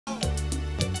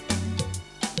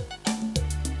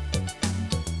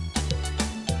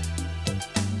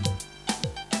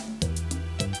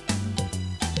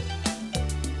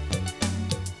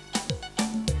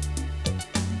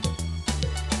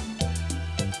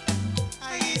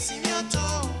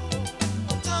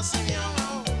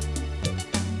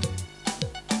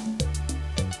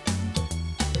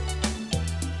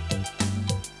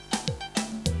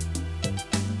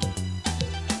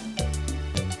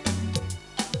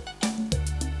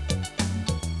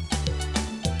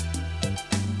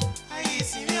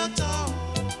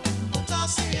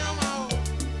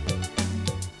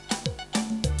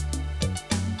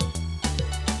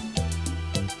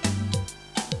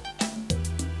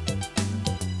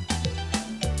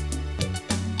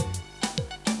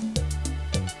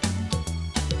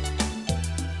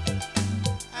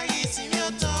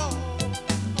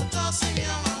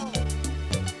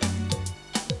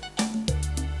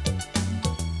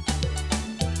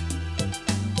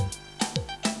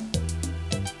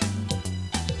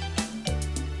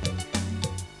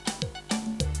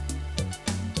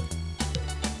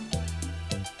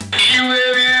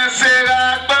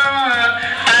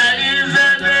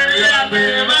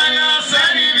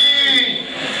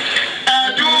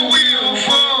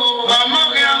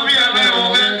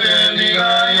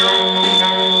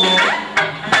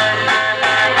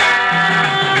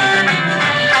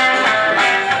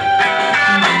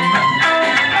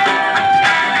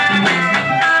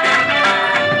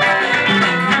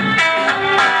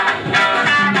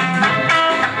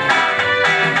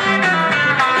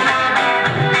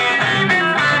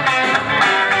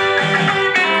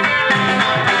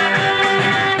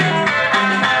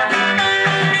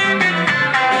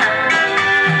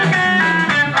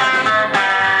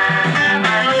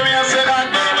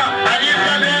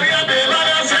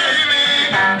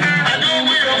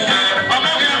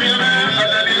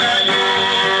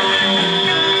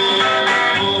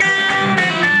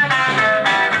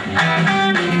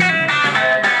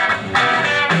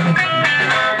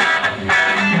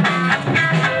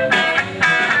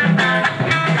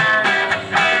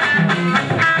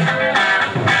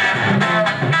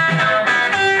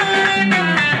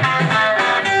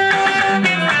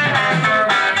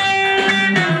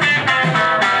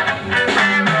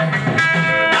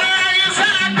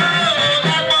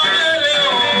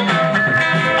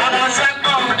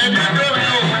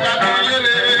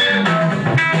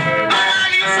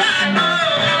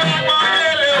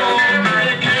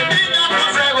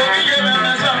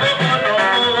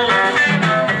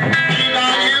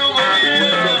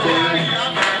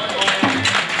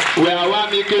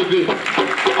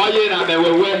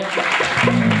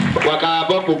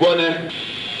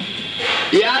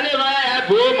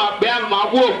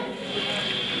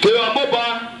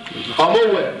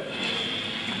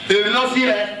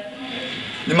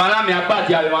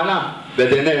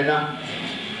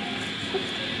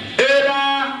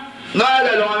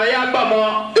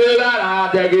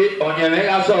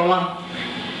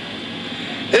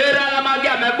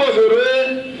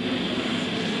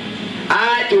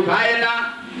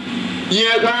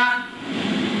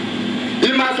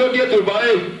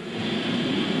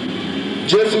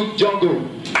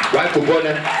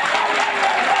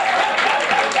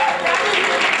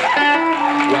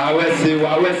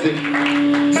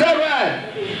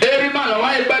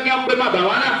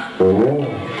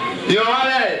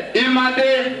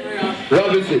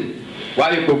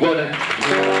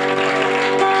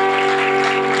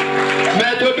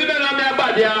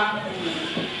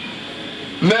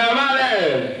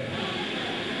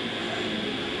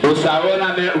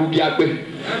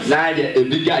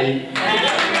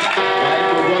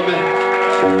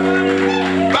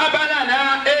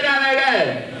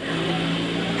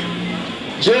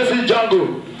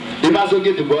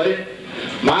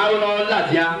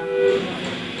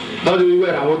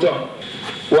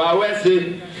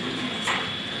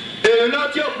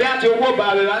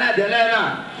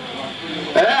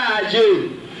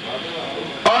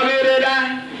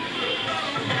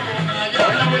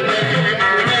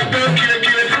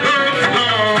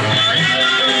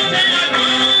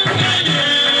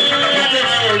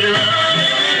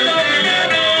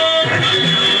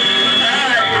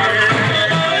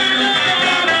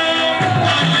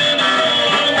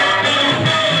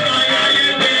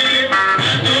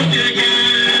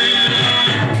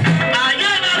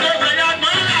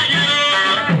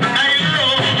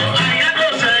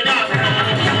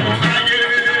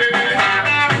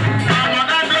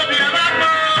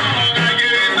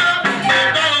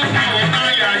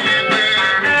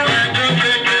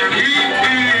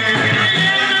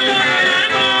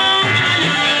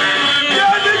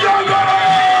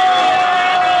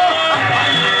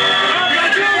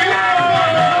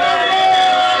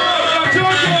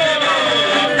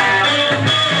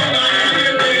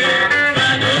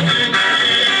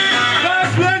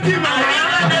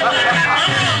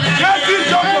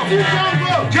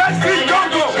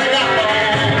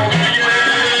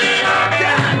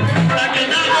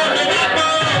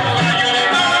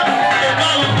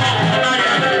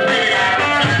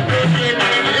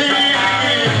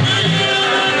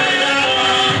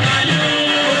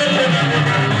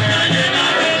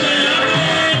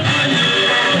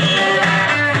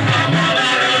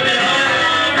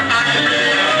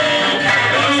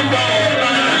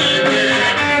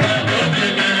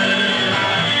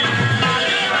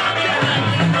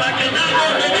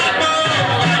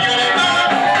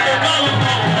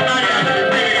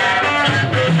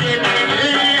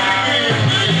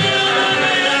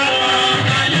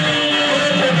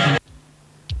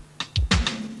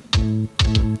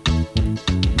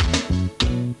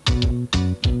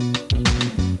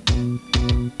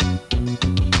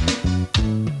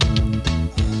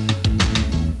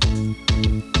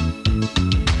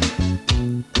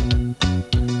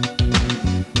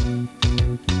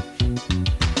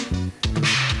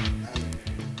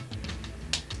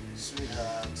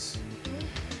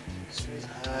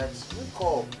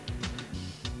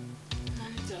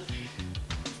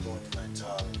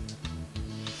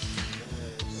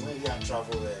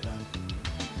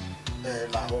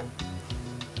Laho.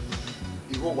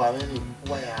 You go why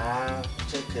I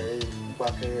check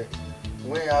back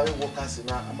when I walk as in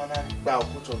a man bow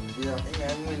put on here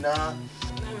and we now.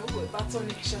 That's on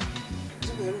it.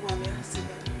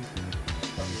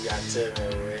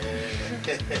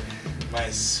 My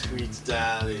sweet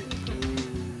darling.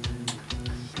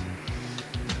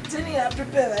 Jenny, I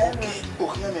prepare.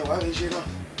 Okay, what is it?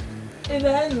 And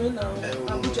I know now.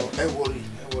 I worry.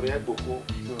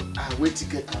 I wait to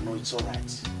get to know it's all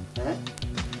right. Eh?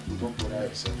 You don't bother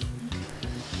yourself.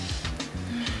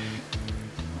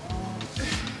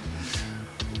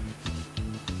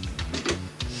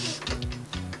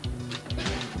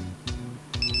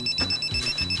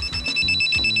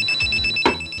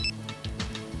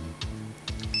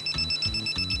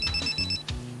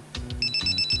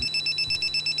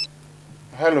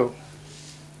 Hello,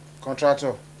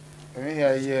 contractor. Let me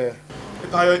hear you.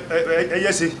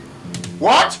 Yes.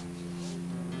 What?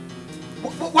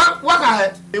 What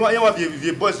ahead? You want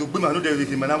the boys to bring another with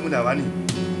him and I'm going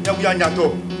to we are not.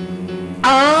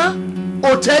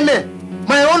 Oteme,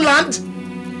 my own land.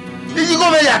 Did you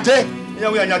go there?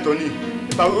 Yeah, we are not only.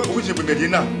 If I wish you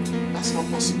Medina. That's not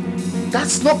possible.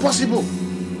 That's not possible.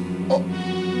 Oh,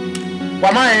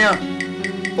 what am I here?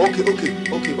 Okay.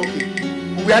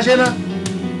 We are Jenna.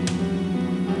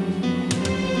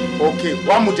 Okay,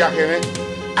 one more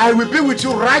I will be with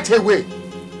you right away.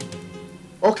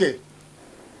 Okay.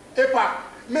 Epa,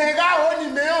 mega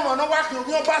only me on no work you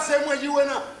go pass same way you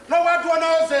na. No what do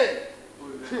I say?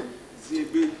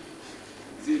 Zibi.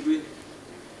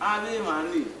 Ave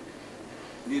mani.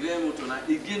 Ni remo to na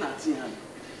again ati han.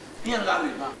 Yan la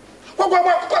me ba. What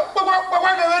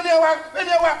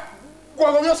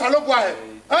go yo salo kwa he.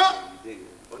 Huh?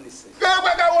 Only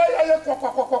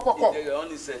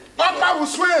say. Papa will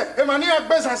swear, a man here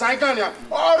best as I can.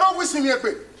 Or don't wish me a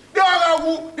bit. They are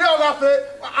who, they are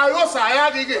fair. I also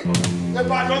had again. The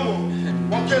Padomo,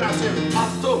 what can I say?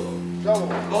 Asto.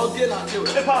 Lord, get out here.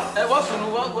 What's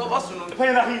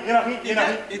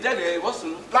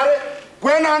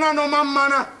when I know my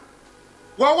manner.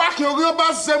 What walking your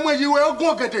bus same way you will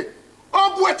go get it.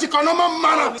 Oh, what you can no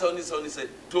manner. Only say,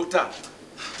 total.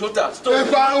 Stop.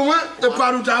 The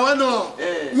Paruta, no.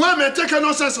 When may take a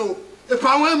nonsense. If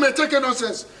I will may take a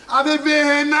nonsense. I will be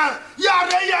here now.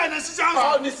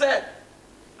 Yeah, only said.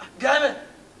 Ghana,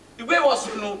 the way was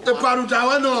no. The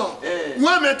Paruta, no.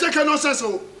 When may take a nonsense.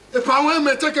 If I will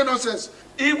may take a nonsense.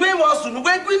 The way was no.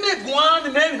 When we make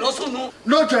one, maybe also no.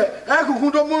 Look, I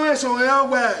could do more so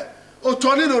where. O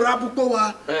Tony no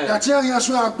Rapupoa, that young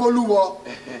Yasua Boluwa,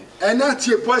 and that's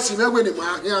your voice in every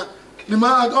man. The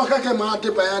man, okay, man, the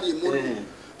Bayani.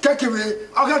 Take away,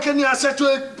 okay, can you accept to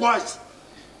a voice?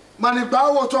 Mani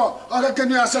Bawato, okay, can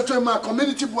you accept to my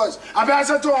community voice? I be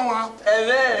accept to one.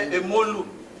 A molu,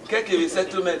 Keke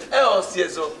settlement,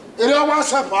 LCSO. It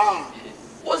was a bar.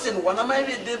 Wasn't one of my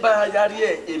day by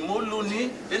Yari, a moluni,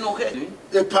 in okay.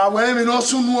 A power in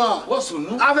Osumwa. What's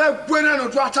no? I have Buena no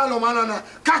Dratalo Manana,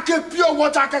 Kake pure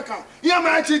water kaka. You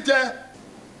might it there.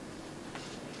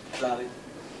 Larry.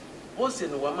 What's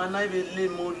in woman I will lay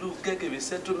molu, Keke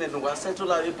settlement, was settled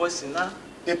a voice in now?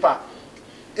 Epa,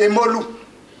 a molu,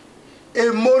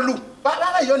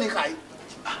 Bala Yonikai.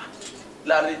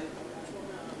 Larry.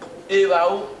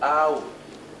 Eva,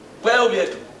 well, we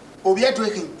are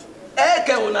drinking.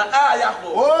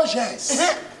 Oh, yes.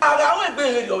 I won't be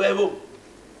your level.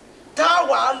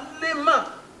 Tawa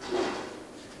Lima.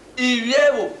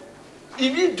 If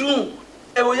you do,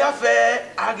 a way of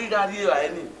fair, I did not hear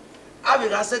any. I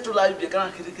will say to life, you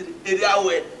can't get it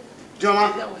away.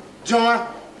 John,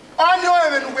 on your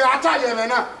even we are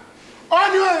tired,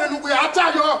 on your even we are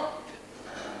tired.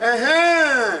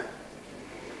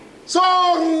 So,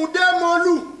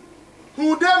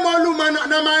 who demolu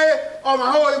manamae or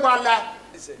my whole walla.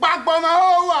 Back by my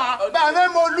whole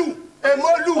Banemolu, a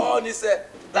molu. Oh, he said,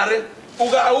 Darren,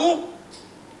 Ugau.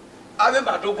 I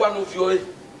remember to one of you.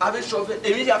 I will show it.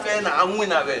 If you have an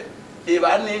amwin of it, if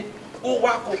I need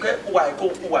Uwa cook, why go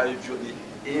away if you need.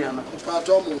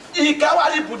 He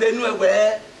can't put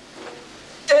anywhere.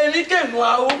 And he came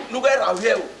now, look at our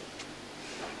view.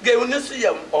 Give us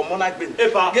or monarch.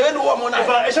 If I give one monarch,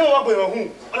 I shall go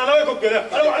home. And I don't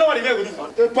know what he will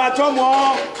do.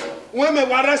 Patomo, women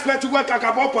want respect to work at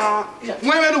Papa.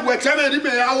 Women who were telling me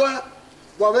hour.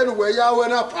 Well, where you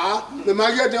went up, the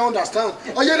Maria don't understand.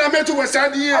 Oh, you're not meant to was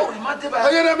Sandy. Oh,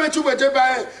 you're not meant to be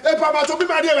by a Papa to be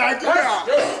my dear.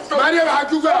 Maria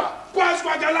Haguga. What's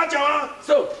what I like?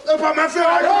 So, if I'm a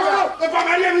fair, if I'm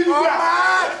a living,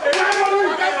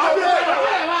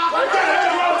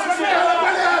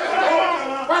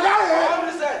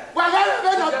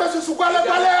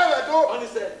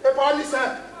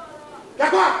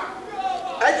 Yakwa.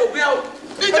 Ayo bi awo.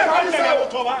 Ije ba ni se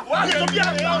to ba. Wa ke bi a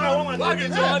na wo man. Wa ke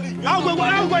to ni. Awu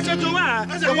go se to ma.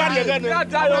 Se wa de gan. Ya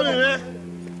ta yo mi.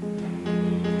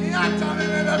 Iya ta me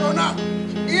be go na.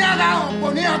 Iya ga ko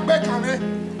ni agbe kan me.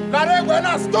 Lare we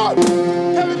na stop.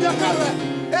 Ke bi de kare.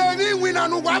 Eri wina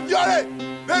nu wa biore.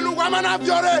 Benu wa mana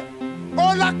biore.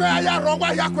 O la pe aya ro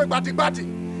wa ya ko gbatigbati.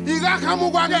 Iga kan mu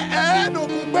wa ge no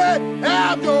ku pe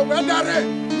abio be dare.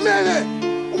 Mene.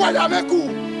 Wa ya me ku.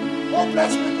 Oh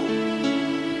bless people.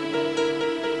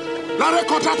 Lare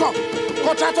contractor.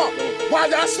 Why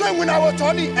you slam when I was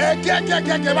Tony? Get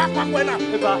back when I'm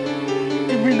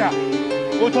Ibina.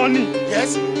 O Tony.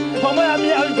 Yes. If I'm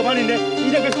going to come in there,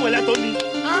 you never go let Tony.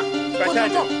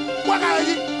 Contractor.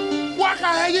 What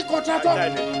are you, contractor?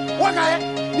 What are you?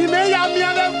 You may have me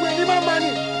with my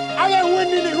money. I am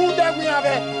winning the room that we have.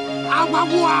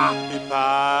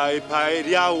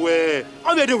 Ipa, way.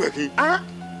 I'm ready working. I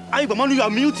am money.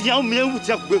 I'm mute. I'm mute.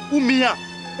 Umia.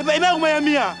 If I am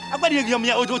Mia, I'm going to give me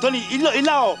a Tony.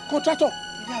 Contractor.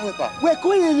 We're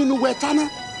going in Wetana.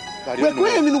 We're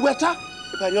going in Weta.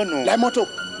 I don't know. La moto.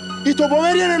 Ito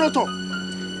boveri en auto.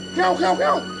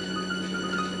 Go.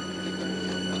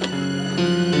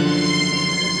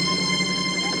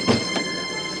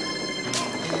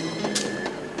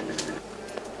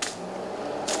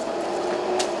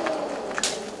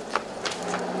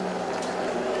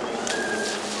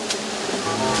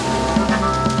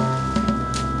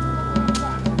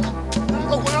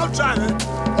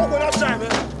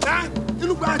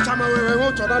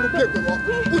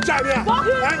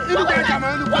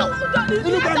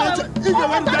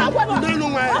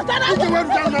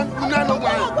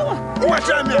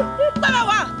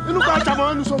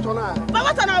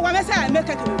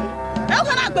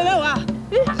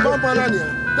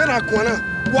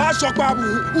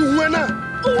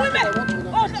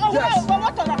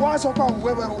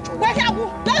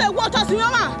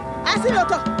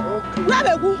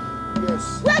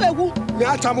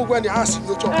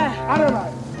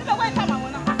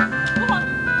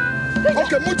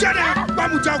 Okay, mujana, ba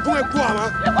muja gun eku ama.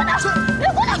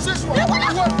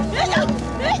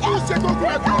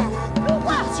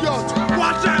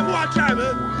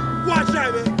 What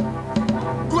time?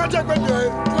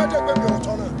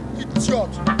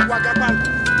 Idiot. Wagaban.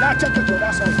 Ya take it to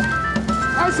that side.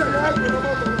 I say I will not.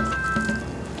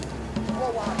 Oh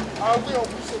wow. I will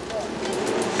push it.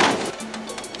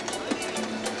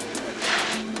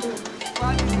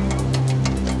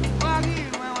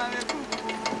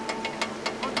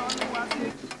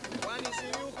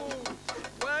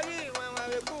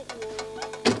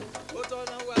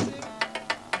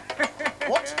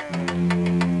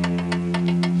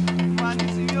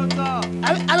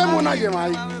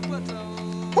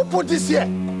 Who put this here?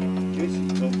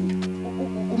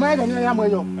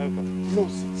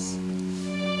 Nonsense.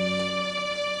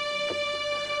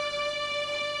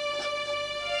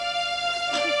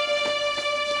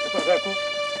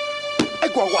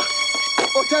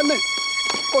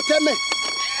 Oteme.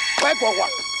 Why go wa?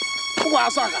 Who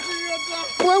was that?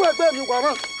 Where be me wa?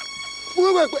 Where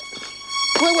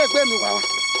be me wa?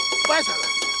 Why sir?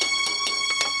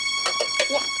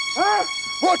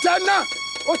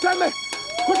 Oteme.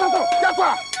 Contractor, Yakwa.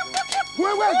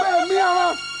 Where be me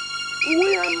around?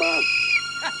 We am man.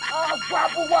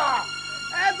 Babuwa.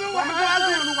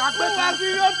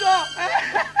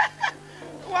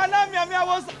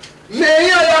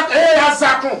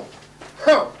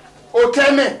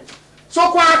 Oteme. So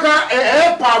kwa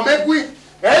pa megui.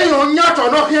 Yo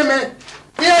nyato no heme.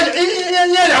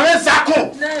 Ye zakun.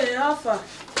 Na afa.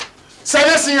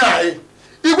 Service here.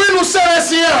 Iwe no service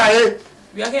here.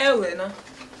 We are here na.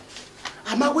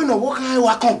 Ama we no wo kan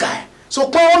wa kon guy. So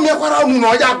pa o me kwara mu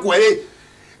no ya gwe.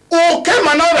 O ke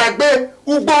ma na ragbe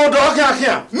ugbo do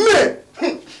kiakia. Me.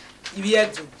 Ibi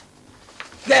edu.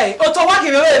 Guy, o to wa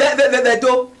ki be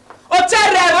do. O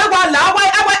tere we gba la awa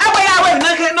ya we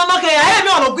no ke ya me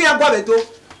ono gun ya gwa be do.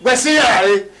 Gbe si ya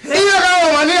re. Iye ka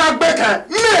o ma ni agbe kan.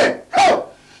 Me. Ho.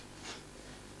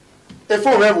 E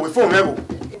phone mebo.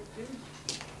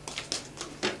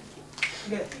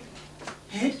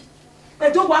 Eh?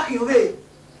 Don't walk away.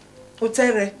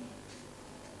 Otere.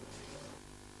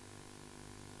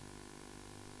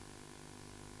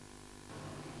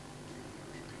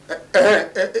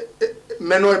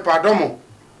 Meno e pardon.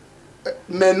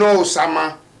 Meno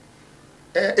sama.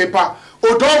 Epa.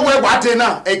 Odo we wate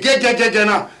na. Egegege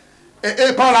na.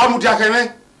 Epa la mu dia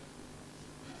kene.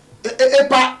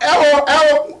 Epa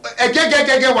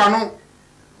egegege wanu.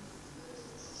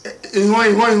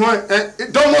 Ihon.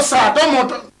 Domo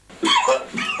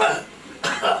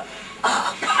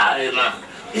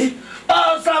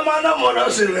Samana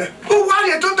Monosile. Who want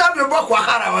you to tell me about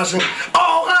Wakara was?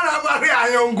 Oh, Harabari, I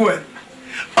am good.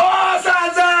 Oh,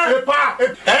 Saza,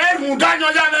 Papa, and who done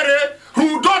your Yanere,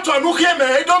 who don't look him,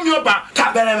 I don't know about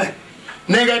Tabere.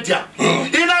 Negatia.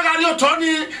 In a radio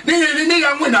Tony,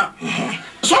 near winner.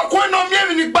 So, when I'm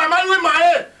hearing by my with my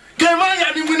head, came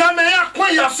I and when I may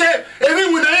acquire say,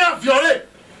 every when I have your head.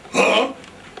 Oh,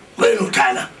 well,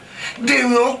 Tana.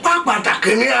 Dino papa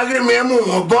takeni agrememu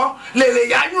obo lele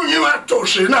yanyu ni wa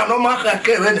tosi na no ma ka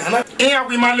kebe na e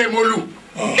awi male molu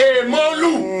e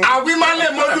molu awi male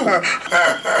molu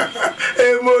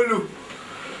e molu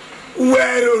we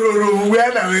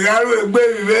na we garu egbe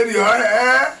mi be ni o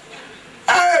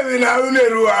mi na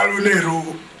uneru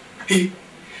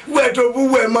we to bu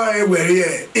we ma e were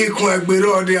e ikun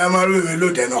agbero ode amaru mi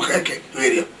lo de no keke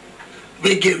we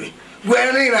be give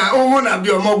when in a woman of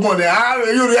your mobile,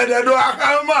 you read a door, I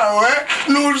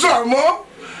no more.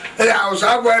 I was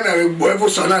up when I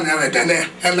was son and everything,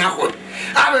 and I would.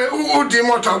 I will do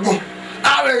more talk.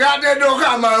 I will get the dog,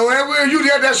 where you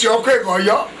read as your cake or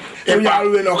your. If I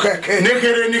will not get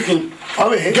anything,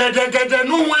 get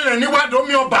no one and you want to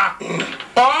me your back.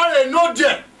 All no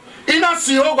dear. In a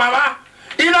sea over,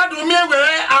 in a domain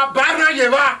where a banner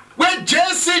yeva, where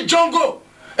Jesse Jongo,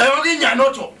 and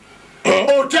Yanoto.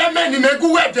 Oh, tell me, you make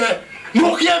good.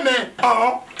 No, hear me.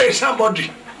 Oh,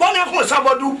 somebody. One of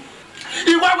somebody.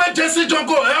 You want Jesse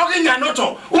Jongo, and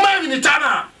Yanoto, who may be in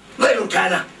Tana. Little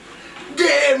Tana.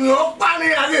 Damn, no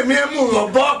funny, I give me a move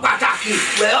of Bob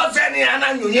Pataki. Well, any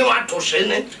other you want to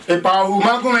send it. A power who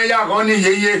Magumaya only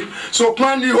ye. So,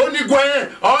 plan the only way,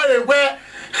 all the way.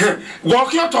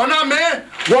 Walk your tournament,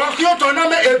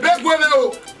 a best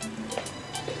window.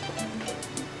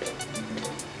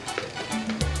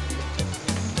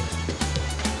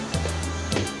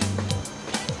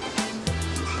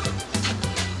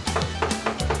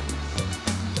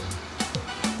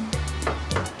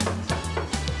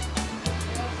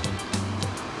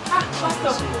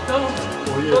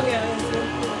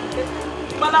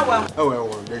 Oh, well,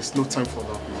 there's no time for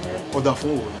that. Or the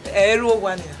phone.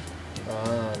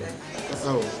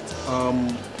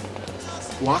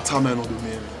 What time I know the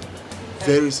man?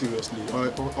 Very seriously.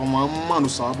 My man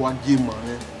was about game,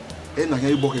 man. And I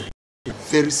a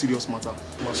very serious matter.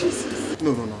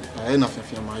 No. I ain't nothing.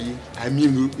 I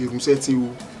mean, you said to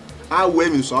you. I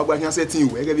went in so I was setting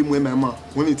you. I gave him my man.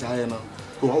 When it's higher now.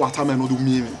 What time I know the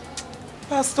me?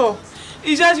 Pastor.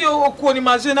 Ija ji o ko ni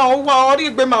imagine na o wa ori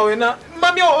gbe ma we na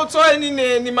mami o to eni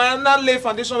ni ma na lay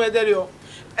foundation we there o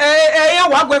ya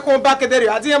wa gbe ko ba ke there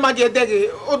ati ya ma je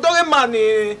dege o dore ma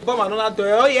ni bo ma no na do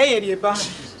o ye yen ri ba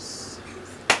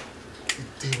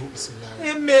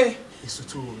eme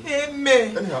isutu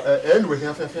eme anyway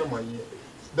here fe ma yi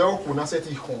da o ko na set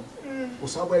i kon o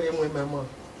so ba re mo ma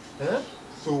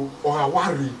so o ha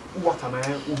wari o wata na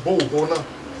o bo na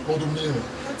no do me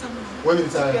when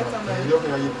it's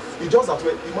it just that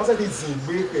way it must have been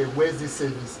where's this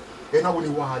service and now when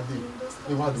you want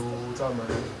you want to time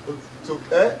so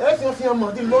everything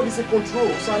man the Lord is in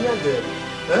control so I there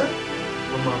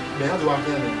mama me have to work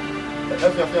here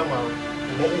everything man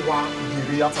mo wa the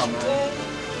real time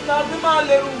na be ma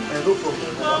le room no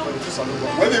problem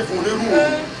when they phone room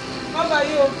how about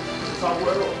you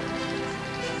sabuelo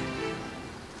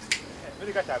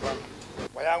me ka tagwa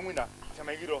wa ya nwina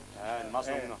Chamegiro.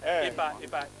 Epa.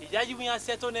 Ijaji bunya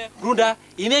setone. Brunda,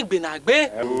 ine gbe na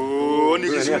gbe. Oh, ni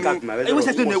kisu. E we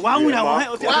setone wa hu na wa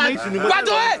o ti ame sunu.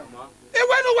 Wajo e. E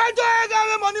we nu wajo e ga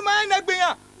me money ma na gbe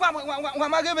yan. Wa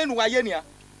ma ge me nu wa ye ni a.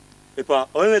 Epa,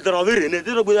 o me dro vere ne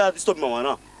de gbe ya stop ma wa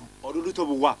na. Odudu to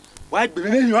bu wa. Wa gbe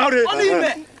me nu are. Oni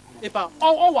me. Epa,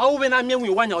 o wa we na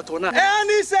mienwu wa nya oto na.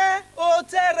 Eni se o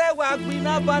tere wa gbe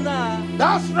na bana.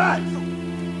 That's right.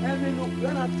 Emi nu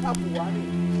gbe na tabu wa ni.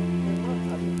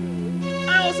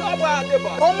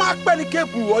 Oh, my penny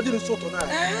cake, what did you sort on?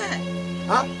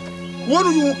 Huh? What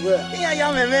do you wear? Yeah,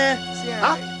 young man.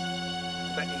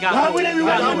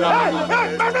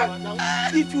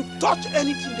 If you touch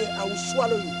anything there, I will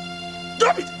swallow you.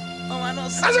 Drop it! I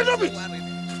said, drop it!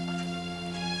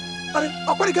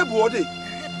 I'll put a cake body.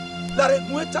 That it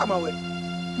went time away.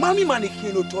 Mammy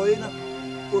mannequin, no toy.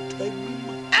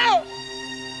 Ow!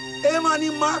 Emani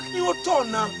mark your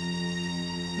turn now.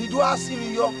 Did you ask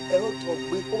me your error talk?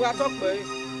 We talk by.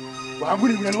 I'm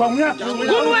going to go. Who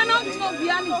are not to be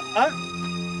any?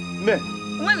 Me.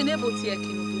 When we able to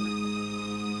Kino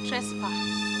trespass.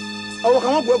 Oh,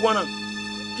 come on, go one.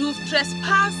 You've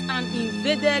trespassed and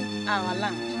invaded our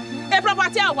land. A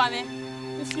property I want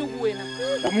if you win.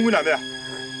 I'm moving there.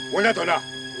 When I turn up.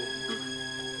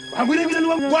 I'm going to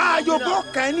go. Why you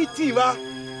book anything?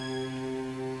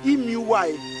 Give me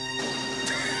why.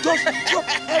 Just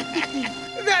everything.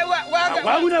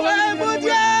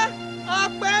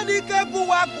 Ọ̀gbẹ́ni kẹ́kù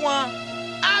wá kùn.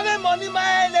 Ààrẹ mọ̀ ní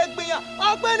máa ń lè gbìyàn.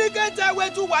 Ọ̀gbẹ́ni kẹ́tẹ́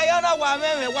wẹ́tú wàyánà wà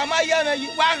mẹ́rin wà máa yẹ́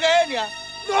mẹ́yìn wà rẹ̀ ní à.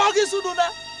 Lọ́ọ́kì súnúdá.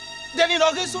 Dẹ́ni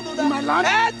lọ́ọ́kì súnúdá.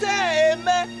 Ẹ tẹ́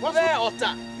èmẹ́ rẹ̀ ọ̀tà.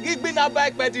 Gbígbín náà bá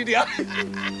ẹgbẹ́ dìde.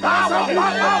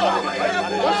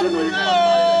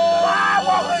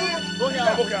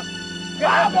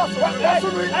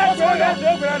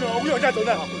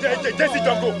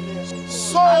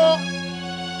 So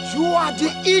you are the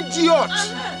idiot,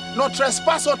 not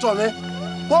trespasser to me.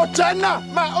 But now,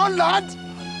 my own lad,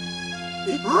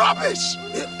 rubbish.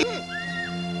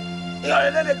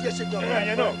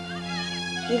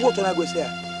 Who go to Nagosia?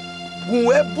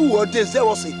 Who ebu or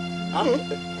deserve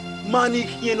Mani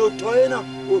Kieno Toena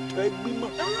or Toegbima.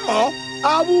 Oh,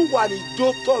 I will want it,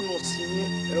 Doctor no senior.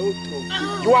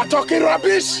 You are talking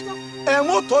rubbish. And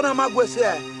what Tona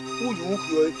Magosia? Who you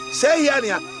say,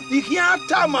 Yania, if you have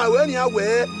time, I when you are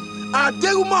where I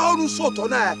tell my own sort on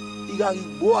that.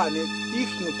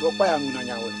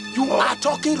 You are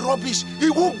talking rubbish. He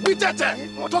will beat it.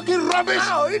 Talking rubbish.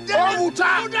 Walk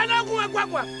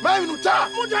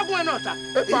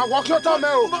your time,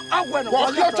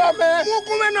 walk your time.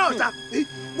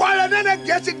 While then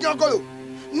getting your go.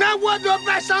 Now, what do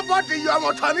I somebody you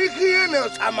are turning here in the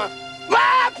summer?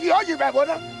 What you are, you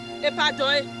better. A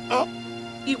patoy. Oh,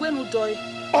 he went to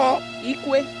oh,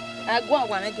 equal. I go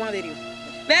on a quantity.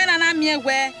 Then I'm here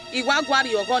where he was what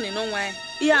you're going nowhere.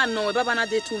 Yeah, no, Babana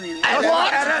de 2 minutes. I don't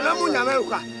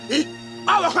know.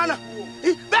 Our Hannah.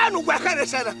 Then what can I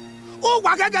say? Oh,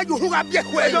 what can you who have get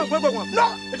away? No,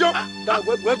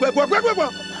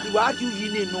 what you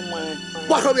need no man.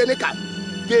 What of any kind?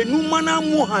 The Numana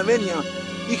Mohamenia.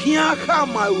 You can't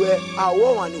come my way. I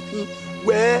want to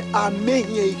where I may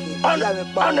hear him.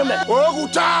 Oh,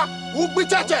 who be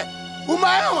tatted? Who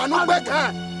my own, no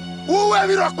better. Who will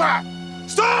be rock?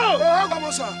 Stop!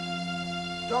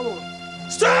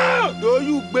 Stop! Do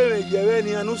you bury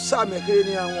Yereni and Usame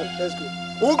Kenya? Let's go.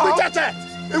 Who be tatted?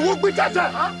 It will be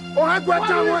tatted. Or I go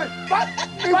down. But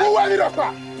it will be rock.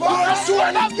 So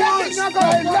I'm not getting a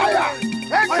liar.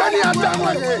 Any other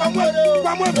one.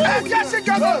 And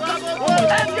Jessica.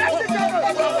 And Jessica.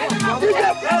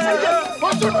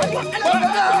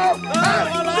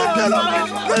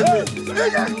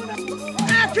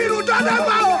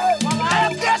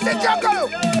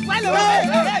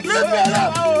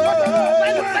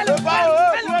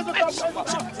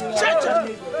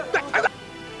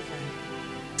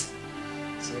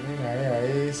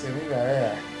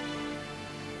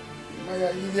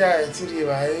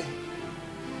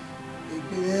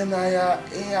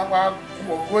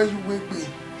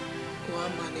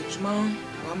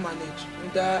 One manage.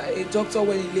 A doctor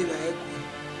when he lay like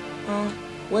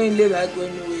when he lay like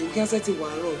anyway, we can set it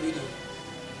one row video.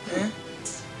 Eh?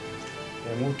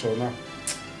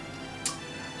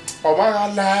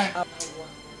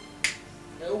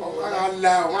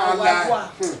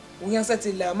 We can set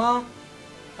it la ma.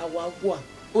 Awagwa.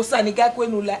 Osani ga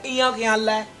kwenu la. Iyan kan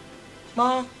la.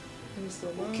 Ma.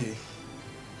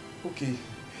 Okay.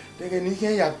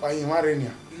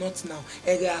 Not now.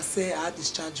 I say I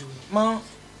discharge you. Ma.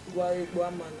 Why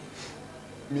man?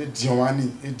 Me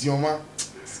Diomani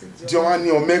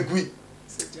o megui.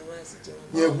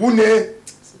 Ye wune.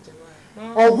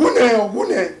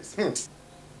 Ogune.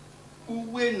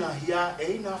 Uwe na ya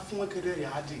na fun kedere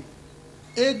ade.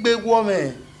 Egbe wo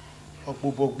me.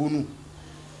 Opopogbunu.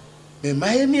 Me ma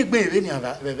emi egbe ere ni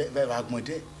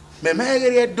agbonde. Me ma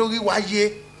ere dori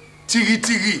waye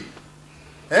tiri.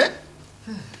 Eh?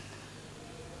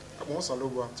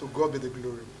 To God be the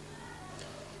glory.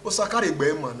 Osakare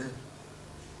egbe man.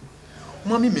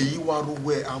 Mami me yi waru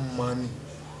we amani.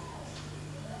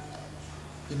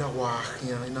 Ina wa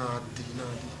khian ina di.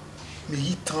 Me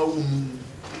yi tan omu.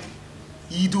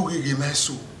 Yi do gege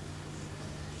meso.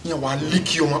 Ina wa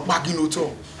liki o ma pagi no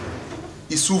to.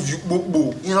 Isu vi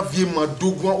gbogbo. Ina vie ma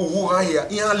dogun owo ra ya.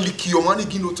 Ina liki o ma ni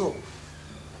gino to.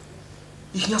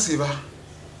 Ikia se ba.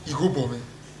 Igo bo me.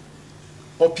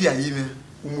 Opi ayi me.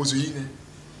 Umozo yi ne.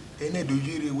 Ene do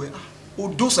yire we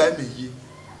odo sa me yi.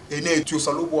 Ene etu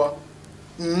saloboa.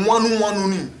 Nwanu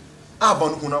ni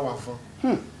abanu kuna wa fan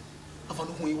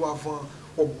abanu kun yi wa fan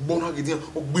ogbona gidi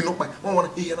ogbino pa won won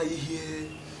iye na iye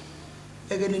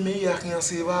ege ni me ya kan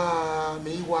se ba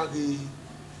me yi wa ge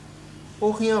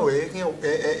o kian we kian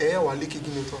wa liki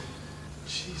gini to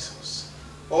Jesus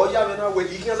o ya me na we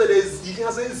you can say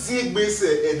zi gbese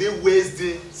e dey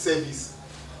Wednesday service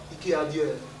iki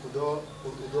adie odo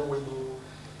we do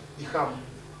ikam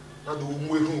na do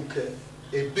mu ehun ke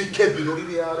e be kebi lórí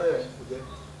re are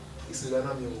ise la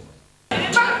na mi o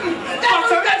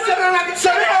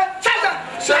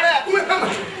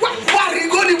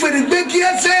Rigoni with the big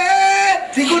yes,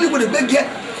 Rigoni with the big yes.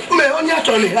 Me on your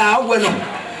Tony, how well.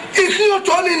 If you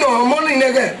Tony no morning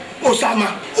again, Osama,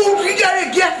 who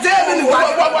get there?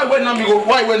 Why when Namigo?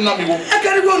 Why when Namigo? I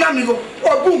can't go Namigo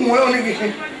or boom,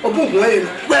 or boom,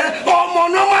 well, or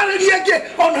Monomani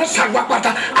on a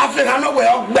Sagwapata after I know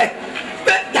where back.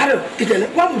 That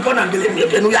is one we're gonna believe me,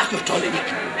 and we have to tell you.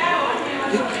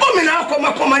 Oh, me now come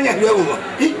up on my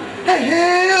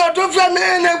hey, I don't feel me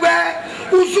anywhere.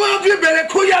 Who's one of you better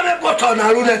call your button?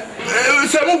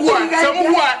 Someone, and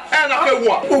I can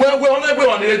walk. We're on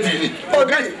everyone here.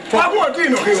 Okay, I want to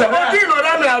know. I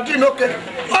didn't okay.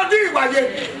 I did what you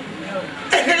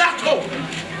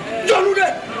don't do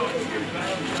that.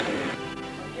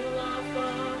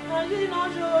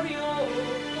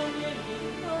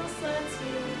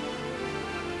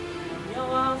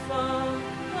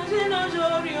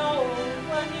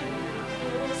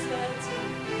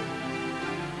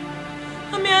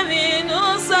 Amiemi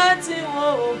no sati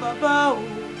wo baba o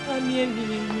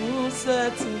amiemi no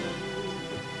sati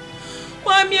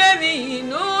amiemi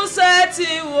no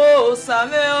sati wo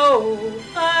same o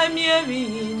amiemi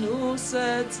no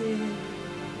sati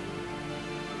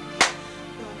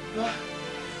baba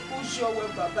o jowe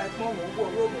baba ipon wo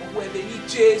wo ebe ni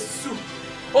Jésù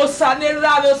o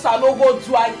sanera o sanogo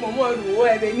du ipon mo ru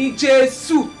ebe ni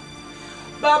Jésù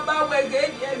baba we ge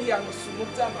ni e amusumu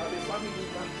ta ma be family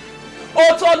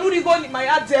OTO-ERE ni my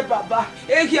ade baba.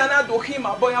 Egi anado him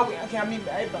aboya we agi mi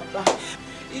my baba.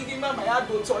 Igi ma my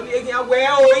ado to ni egi we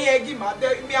o egi ma de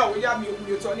mi awoya mi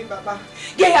ogun to ni baba.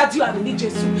 Ge ya di ami ni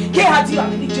Jésù. Ge ya di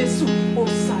ami ni Jésù. O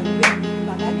sare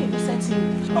baba ni seti.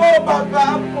 Oh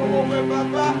baba, oh me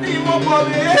baba. Imo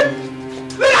bole.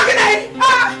 Mi la kini.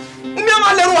 Ah! Mi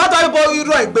ma leru wa ta bo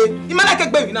iro egbe. Imala ke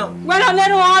gbe mi now. We no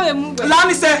leru wa be mu gbe. La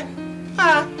mi se.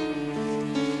 Ah.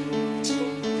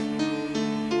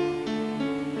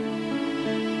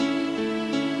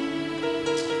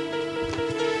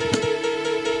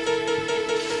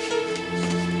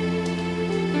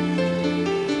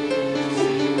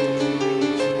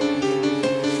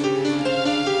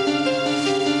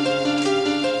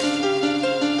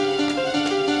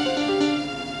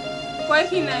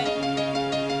 Okina.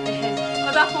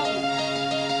 Other phone.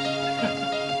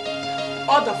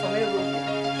 Order from a room.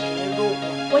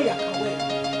 Where you can wear.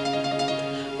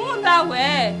 Who that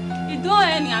way? You don't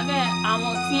any again. I'm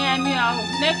on TMI.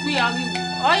 Next week, I'll be.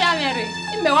 Oh, yeah, Mary.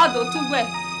 You may want to wear.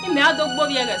 You may have to go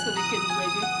here so we can wear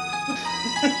it.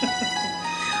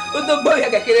 Who don't go here?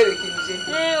 Get it.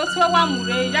 Eh, what's what one more?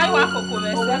 Yeah, you are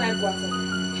coming. Oh, one I got.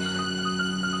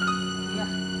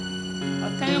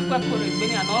 Tenho kwa por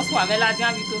bem a nosso a vela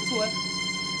já vi tudo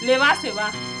levar se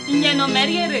va inheno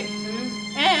meriere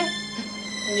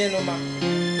inheno ma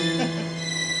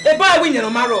e ba wi inheno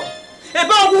ma ro e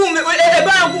ba wu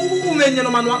me inheno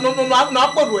ma no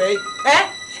apodo e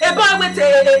ba wete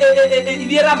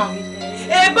ibiera ma mi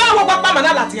e ba wo papa ma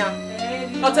na latia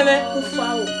otele u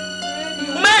foul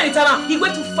man itana he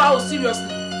going to foul seriously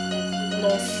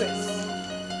nonsense.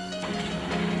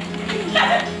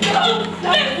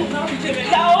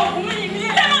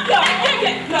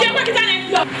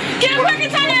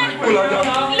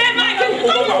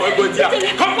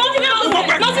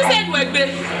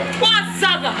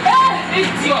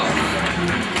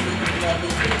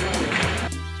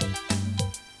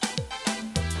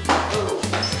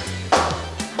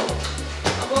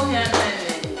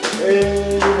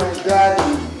 Hey, my daddy.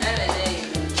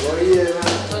 What are you,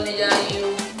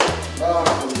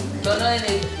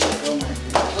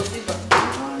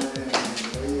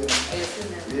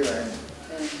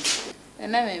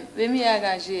 man? Vemi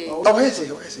agaje.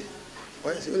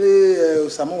 Ele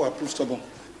Samuel approve stubborn.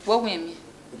 What we me?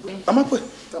 Amakwe.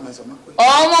 Tamazo amakwe.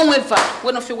 Oh, one wefa,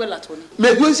 when of your well attorney.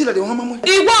 Me go see la de won mamwe.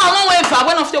 Igbo one wefa,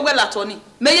 when of your well attorney.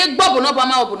 Me ye gbobo no ba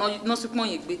ma obo no supon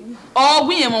ye gbe. Oh,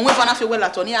 we em wefa na fe well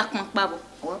attorney akpon pabo.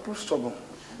 O approve stubborn.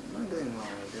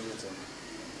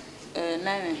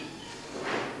 Nine.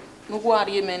 No go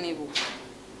ari me ni bo.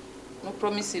 No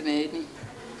promise me ni.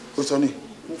 Ko so ni.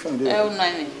 Mo fa de.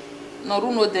 Nine. No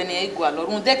runo de ni igual,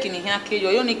 no de kini hin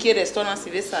akeyo, yo ni ki restaurant si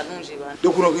ve salon je ba.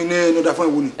 Do kuno kini no da fun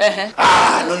ewu ni.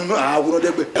 No, kuno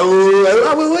de gbe.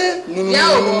 We.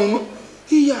 No.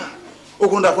 Iya. O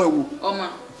kuno da fun ewu. O ma.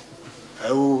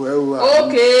 Ewu.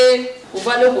 Okay. O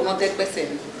vale o kuno de pese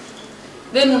ni.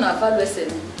 Be nu na vale ese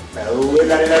ni.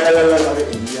 La.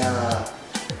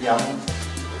 Ya.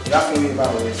 Ya fun mi ba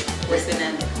we. Ese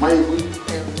na. Mai bu.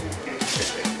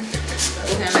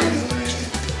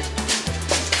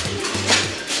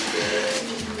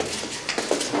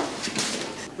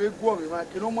 We go, man.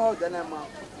 You know more than a man.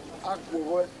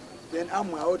 Akbo then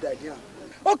I'm my old idea.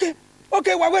 Okay,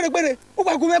 wa were. O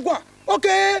wa gume gwa.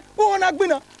 Okay, o na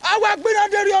gbina. Awa gbina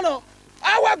deri ono.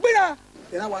 Awa gbina.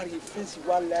 Then I want to fancy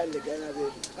one line again.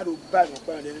 I don't bad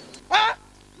no then. Ah,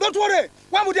 don't worry.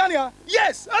 Wa mudiania.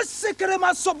 Yes, a sekere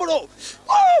ma soboro.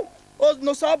 Oh,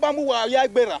 no sa ba mu wa ya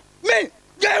gbera. Me,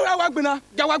 get awa gbina.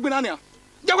 Jawa gbina nia.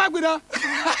 Jawa gbina.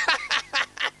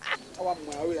 Awa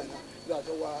my way na. That's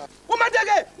what. O ma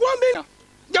dege, 1 million.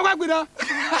 Jawa gbina.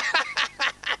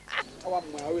 Awa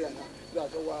my way na.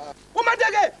 That's what.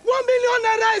 Umadege, 1 million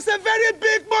naira is a very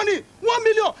big money. 1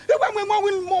 million. If I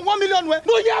win 1 million,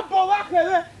 no ya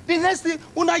bowa. The next thing,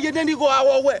 una ye then go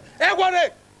our way.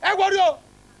 Egwore,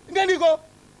 then you go.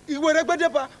 You were a better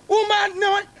pa.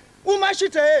 Uma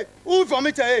shite,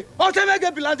 vomit. Or tell me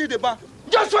get belanti the ba.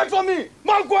 Just wait for me.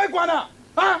 Mongo iguana.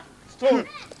 Huh? Stop.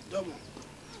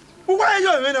 Why are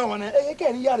you in one? I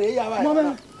can't hear it.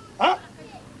 Huh?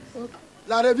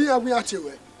 La revia we are to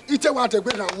it. Ite wa te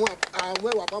gbe na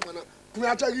we wa baba na kun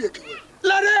ata yi ekiwe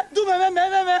lare du me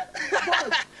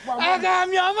aga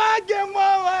mi o ma ge mo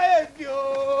wa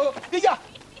ekio ija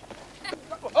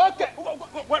okay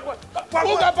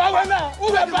uga bawe na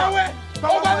uga bawe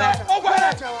okay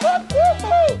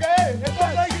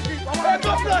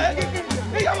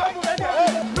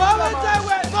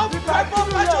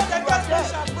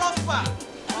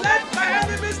let my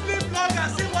enemies live long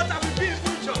and see what I will be in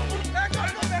future.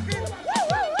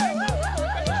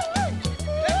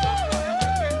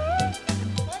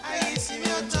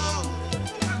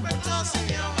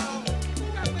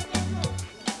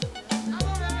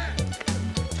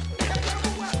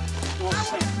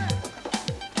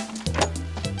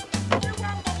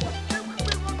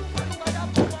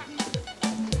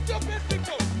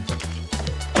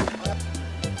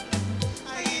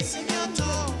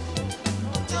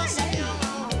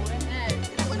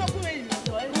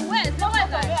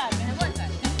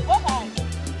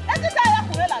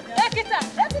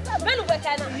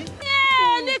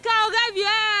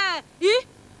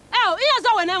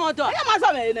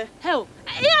 Hell,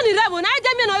 you never know. I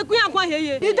don't know if we are going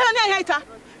here. You don't know hater.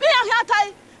 We are here.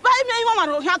 Buy me one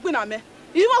of Hakuname.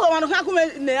 You want to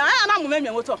Hakume, I am a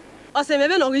member motor. Or say,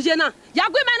 maybe original.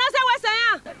 Yaguman, I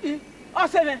say, or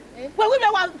seven. Well, we may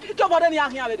want to cover any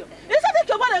young here. Is it to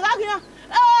cover the here?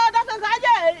 Oh, that's a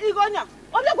idea. Igonia.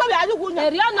 Oh, look where you go. We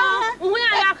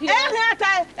are here.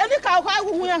 Any cow, we are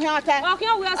here. We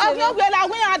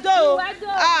are do.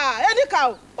 Ah, any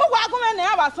cow. Oh, welcome in the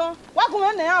Avason. Welcome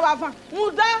in the Avason.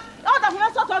 Muda, all the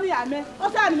rest of the army.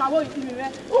 What's that in my way?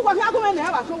 Who was welcome in the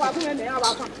Avason? Welcome in the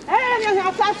Avason. And you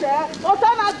have such a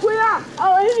Otana queer.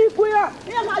 Oh, any queer.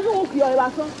 Here, my you your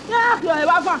Avason. Yeah, your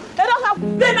Avason. They don't have.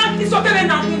 They're not so good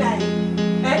enough.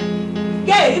 Eh?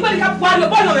 Gay, even have one of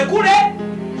the Kure.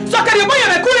 So can you buy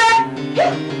a Kure?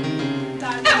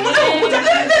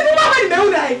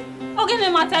 Okay, no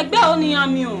matter, be only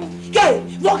amiu. Gay,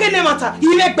 what can no matter?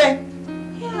 You make be.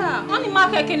 Yeah, only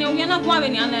market can you not go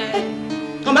any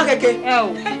ane. Come back again.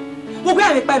 Oh, we're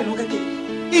going to buy no cake.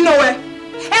 You know where?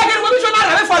 I can go to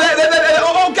for the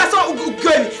gas or good.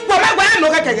 Well, I went no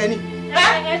cake again.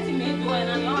 Estimate doing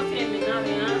and you're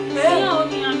saying,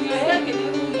 only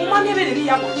amiu. Money may be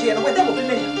up here, whatever we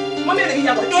make. Money may be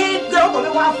up, girl, on the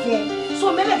one phone. So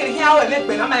maybe I can hear how I make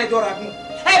when I'm a door.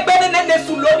 Hey, better than the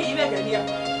Suloni even here.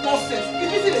 Nonsense.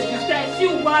 If it's you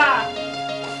are.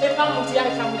 If I'm not here,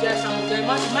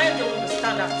 my don't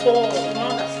understand at all. You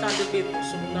don't understand the baby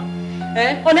Suluna.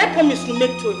 Eh? On I promise to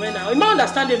make to him now. You might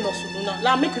understand him not Suluna.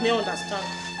 Now make me understand.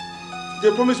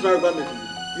 They promise my government.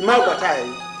 You might what I.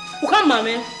 Who come,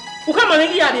 mammy? Who come and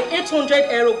here the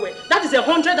 800 euro? That is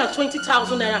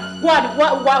 120,000 naira.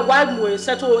 Why we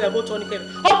settle about Tony Kevin?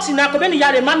 Up to now, when you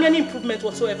had a man improvement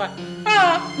whatsoever.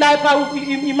 Ah, like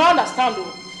you might understand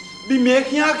though. Be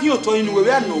making you to in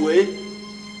way no way.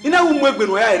 In a woman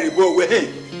when we are able way.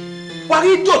 What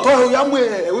he do to young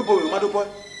way, we both mother boy.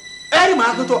 Every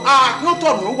man to not to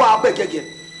know what back again.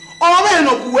 All men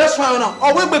of West Fana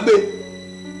or we baby.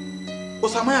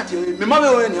 Osamati, me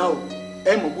mother anyhow.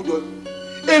 Emo good.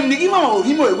 And the Imam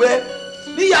him away.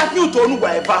 The Yaku to know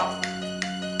why.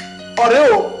 Or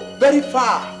very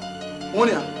far.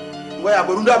 Monia, where I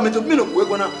would have met a minute, we're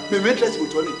gonna be interested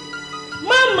with Tony.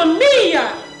 Mamma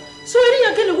mia! So you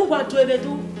are going to go back to a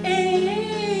do.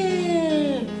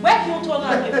 Eh? Where you told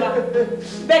her?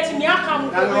 Bet me, I come.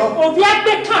 Oh, we are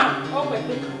better. Oh, my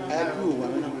God.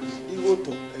 You go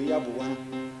to a Yabuan.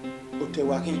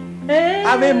 Otewaki.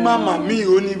 I mean, Mamma, me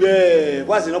only be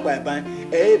was not by buying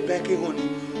a packing honey.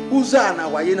 Uzana,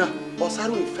 Wayena, or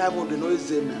Saru 500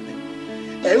 noise.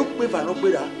 I hope we are not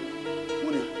better.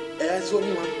 Monia, I saw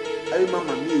him. I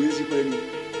remember me, easy penny.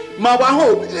 ma wa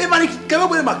ho e mani ke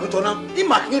we ma to na I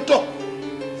ma kin to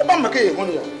e ba ma ke ye ho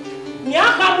ni ya ni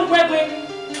aka bu kwegbe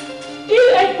I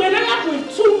egbele ya ko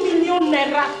 2 million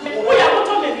naira o ya mo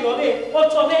to me bi o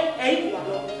to me e wa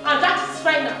lo and that is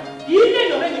final you need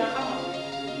no me ni aka ma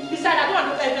beside I don't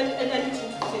want anything to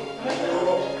say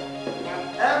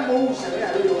mo wu se ya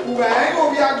yo ku e go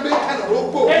bi agbe kan ro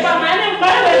po e ba ma le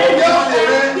pa le you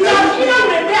don't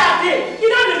be there you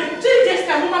don't be 3 days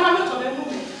time mama me to me move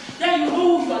then you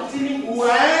know who you are dealing with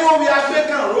e go bi agbe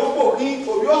kan ro po ki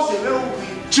o yo se le wu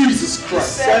Jesus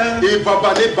Christ. E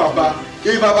baba le baba.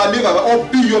 E baba le baba. O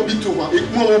bi yo bi to wa. E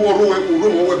mo wo ro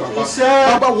we baba.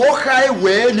 Baba wo khai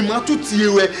we ni ma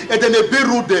tuti we. E de ne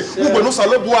bero de. U gbe no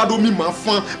salobo ado mi ma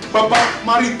fan. Baba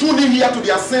ma return here to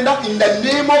the ascender in the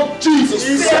name of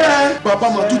Jesus. Baba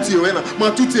ma tuti we na.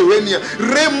 Ma tuti we ni.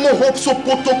 Remo hope so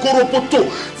poto koro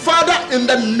poto. Father, in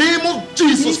the name of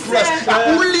Jesus Christ.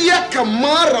 Aulia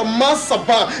kamara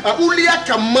masaba. Aulia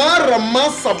kamara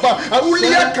masaba.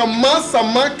 Aulia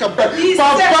kamasa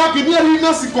Papa, give me a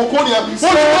little Sikokonia.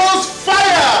 Holy Ghost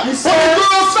fire! Holy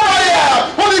Ghost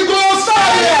fire! Holy Ghost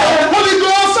fire! Holy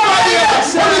Ghost fire!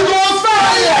 Holy Ghost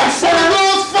fire! Holy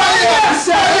Ghost fire!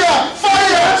 Fire!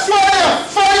 Fire! Fire!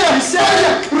 Fire!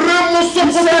 Fire! Remoso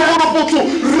Poto!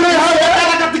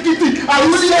 Reha Katikiti!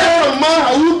 Aulia Kama!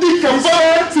 Audi Kava!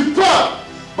 Sipa!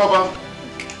 Baba,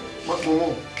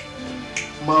 Maman,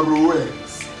 Maroe.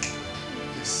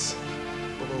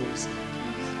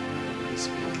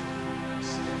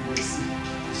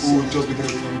 Oh, just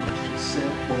because of the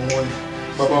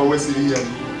Baba, we see here.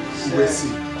 We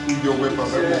see. Your way,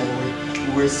 Papa.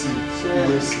 We see.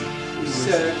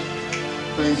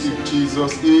 Thank you,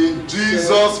 Jesus. In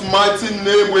Jesus' mighty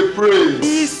name we pray.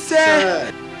 He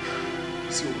said.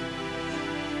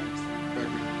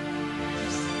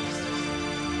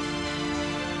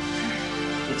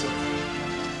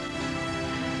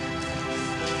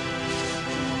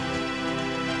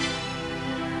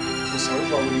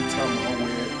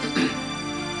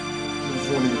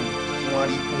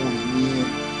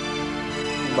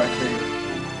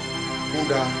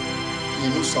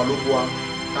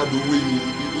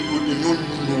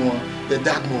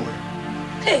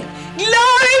 Hey,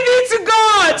 glory be to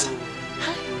God!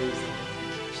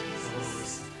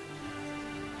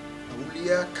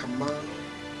 Aulia Kama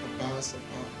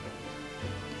Abasaba.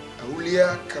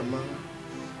 Aulia Kama.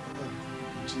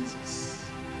 Jesus.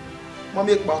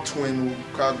 Mami ek ba twen no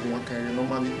ka gun kan no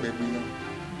mami baby no.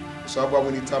 So aba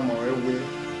we ni time we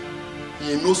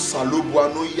yin no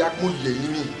salobo no yak mo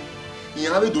yeyimi.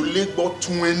 Yin ave do le gbo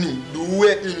twen ni do we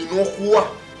yin no ho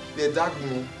the dark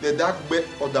be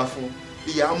odafun.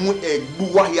 Ya mu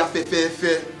egbu wa ya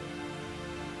fefefe.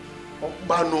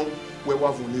 Okpa no we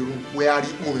wa voleru we ari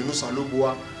mo no salobo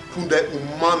a fun de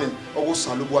umame ogo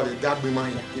salobo a the dark be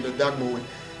man ya the dark mo we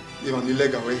e ma ni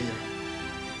lega we here.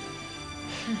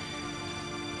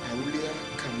 Aulia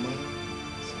Kama.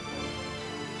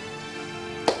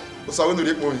 O sabe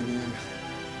no mo ni.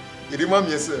 Iri ma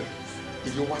mi ese.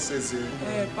 Iri wa seze.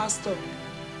 Pastor.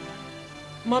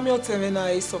 Mami o teme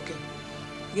na isoke.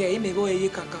 Ge ime go eye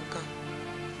kankanka.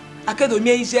 Akedo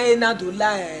mi ije na do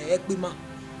la ekpima.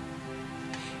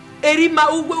 Erima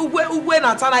ugwe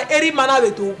na tana erima na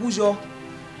weto ogujo.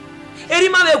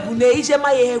 Erima na egune ije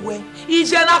ma ye egwe.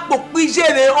 Ije na popo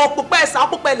ije ne opopo esa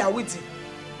opopo la witi.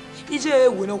 Ije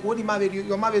ewu no ko ni ma be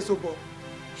yo ma be so bo.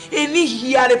 Eni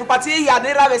hia le papati ya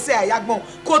ne ra be se ayagbon.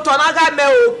 Ko to na ga me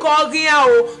o ko gian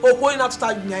o ko na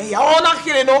tuta nya ya. O na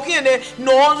kire no kire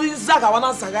no zaga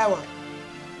wana zaga wa.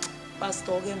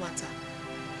 Pastor ge mata.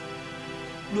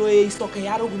 No e stoke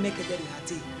ya rogu make dey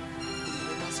ati.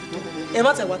 E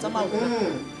mata wata ma wo.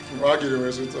 Wa gire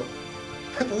we so to.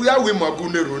 We are we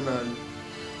magunero na.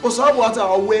 O so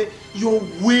wata away your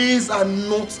ways are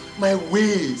not my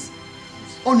ways.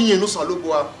 Oni eno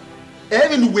salobo a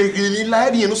even we gini la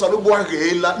edi eno salobo a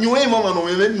rela nyo e mama no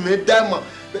me dama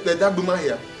be dagbe ma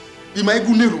here bi ma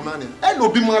igunero na ne e no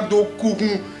bi ma do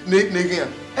kugun ne gian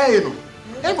e no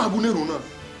e ma gunero na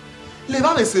le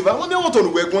ba me se ba mo mi wo to no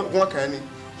we gun kan ni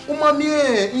o ma mi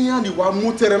e iya ni wa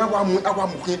mu tere na wa mu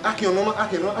kin akin no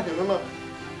na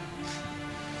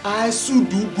ai su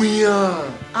du buyan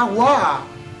awa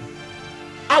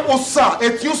awosa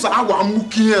etiosa awa mu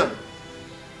kin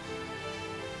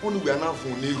onu we na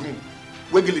fun ni hun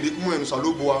wegele de mu enu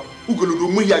salobo a ugolodo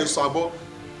mu ya yusabo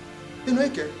enu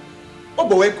eke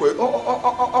obo we ko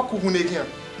okuhun ne gian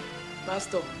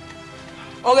pastor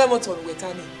ore mo to we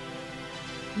tani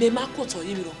me ma ko to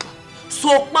yi mi ro pa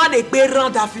so pa de pe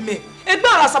ran da fi me e gba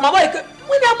ara sama boy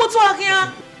we ni mo to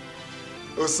akian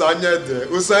osanya de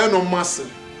osanya no mase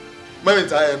mami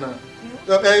ta ya na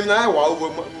na wa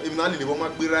na le bo ma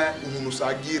gbera hunu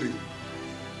sa gire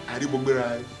ari bo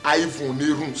gbera iPhone ne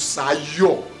run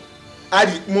sayo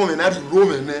ari mo me na ri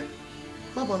rome ne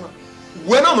baba na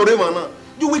when na no re mana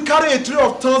you will carry a tree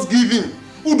of thanksgiving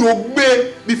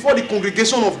before the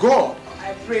congregation of God.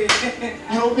 I pray.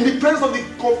 You know, in the presence of the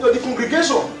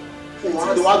congregation.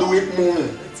 Oh, the one way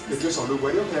moment. The case of the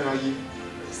way you can are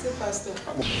Pastor.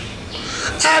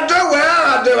 I don't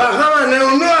wear the Bahama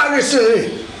no I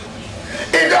see.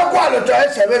 It don't qualify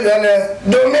 7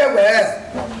 don't never.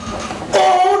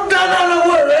 Oh, Dana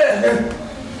worry.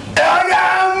 I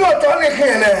am what on the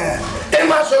can.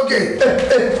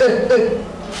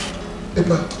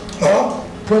 Epa, huh?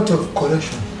 Point of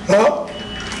correction. Huh?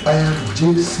 I am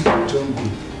JC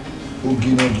Jungle.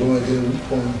 Okina I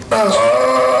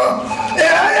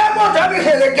am what on the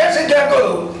can. Guess it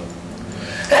go.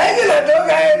 Hey, you don't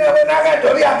get another to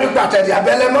be a big battery, a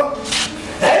bellemo.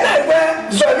 And I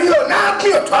wear Zolio now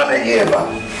kill Tommy here.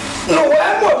 No,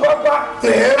 where more, Papa?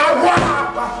 And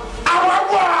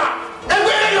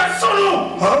where your son?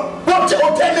 Huh? What you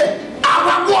tell me?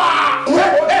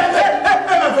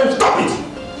 Stop it!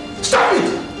 Stop it!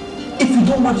 If you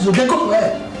don't want to go where?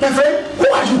 My friend, who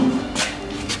are you?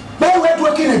 Why are you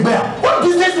working a bear? What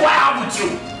business do I have with you?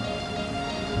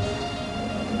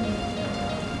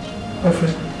 My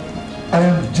friend, I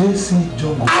am JC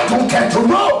Jungle. I don't care to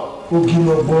know!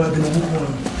 Okina,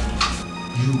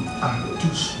 you are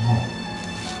too small.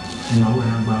 Now I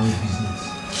am about business.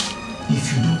 If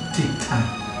you don't take time,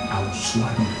 I will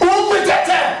swallow you. Who will get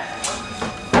there?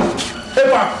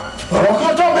 Epa,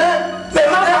 ọ̀rọ̀ tó mẹ́ lè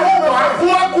má bá wọ́n wà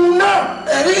fún ọkùnrin náà.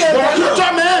 Ẹ̀rí ọ̀rọ̀ tó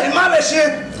mẹ́ ìmá lè ṣe.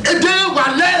 Èdè wà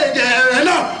lẹ́ẹ̀dẹ̀ rẹ̀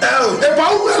náà. Epa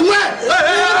ó wẹ̀ wẹ̀.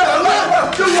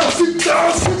 Sit down,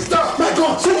 sit down. My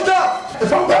God, sit down.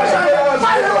 Epa bẹ́ẹ̀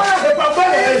Epa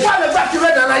bẹ́ẹ̀ ìfọ̀ lè bá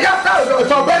tirẹ̀ dànù yá ká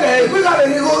Epa bẹ́ẹ̀ ìpínlẹ̀ rẹ̀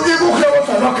ikú kí o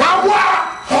sọ̀rọ̀ ká wá.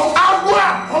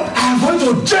 I'm going to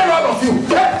jail all of you.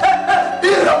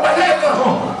 Ìrọ̀pẹ̀lẹ̀ kan.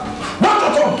 Wọ́n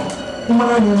tọ̀tọ̀. If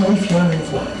you are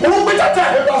for who be that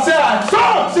time? Say I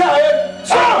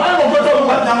am going to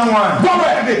what number one. Go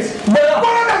back again.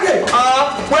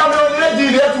 We are not ready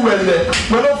yet to well.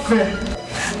 We're not fair.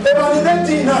 If I'm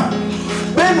ready now,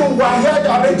 then we are here to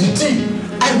arrange tea.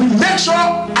 I will make sure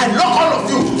I lock all of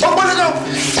you. Somebody now.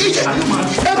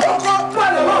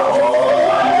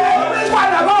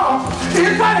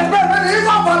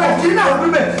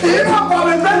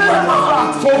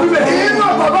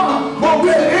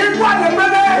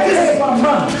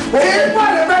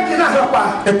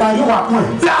 Epa you are cool.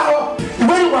 Now,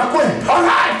 where you are cool. All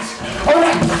right.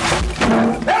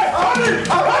 Hey, hold it.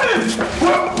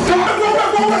 Go.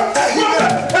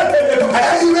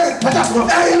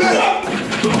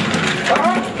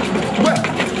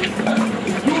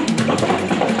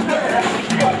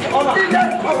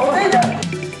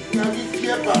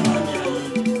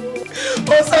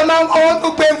 Osama, I want to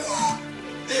pay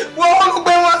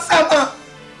one Sama.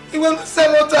 You want to say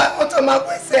what my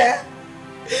boy said?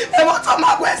 And what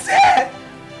my boy said?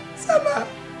 Sama.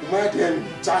 My dear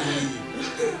Charlie,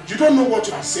 you don't know what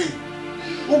you are saying.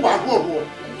 Whoa.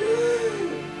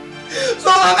 So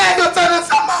am I your turn,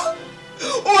 Sama?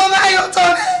 Who am I your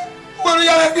turn? What do you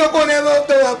have your phone ever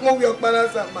to move your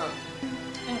balance, Sama?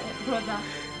 Brother,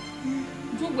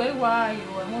 do where why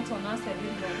you want to answer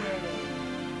this?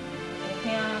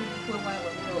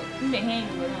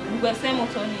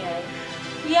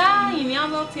 Yeah, in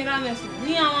your tiramisu,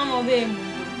 we are one of them.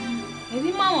 If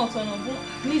you want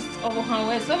at least over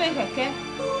how so make a care.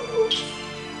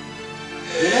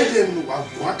 Let them know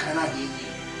what can I be.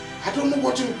 I don't know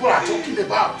what you people are talking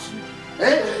about.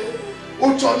 Eh?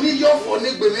 Otoni your phone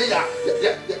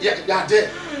yeah there.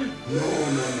 No.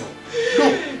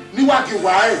 Look, you want you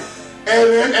why?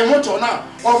 And what on now?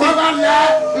 Oh,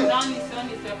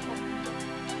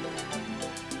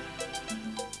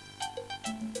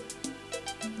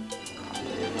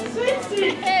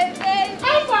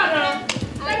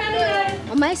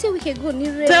 Mama, I say we can go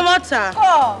near Temota.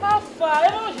 Oh, how far?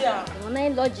 When I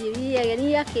lodge here,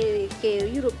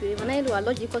 Europe, when I do a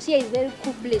lodge, because here is very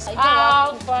cool place.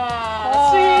 How far?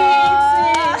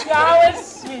 Sweet. You are always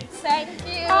sweet. Thank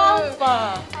you. How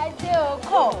far? I do.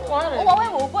 Oh,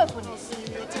 where will go for this?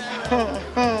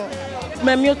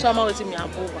 Mammy, to my with me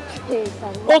above.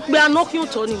 Oh, we are knocking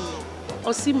on me.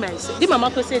 Or see my say. The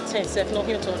mama could say 10 cents,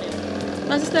 knocking on him.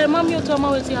 My sister, Mammy, to my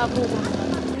with me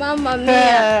above. Mamma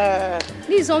mia.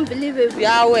 This is unbelievable.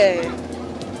 Yahweh.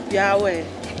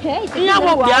 Hey, you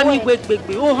know what? Yami big.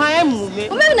 Oh, I am moving.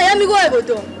 Oh, maybe I am going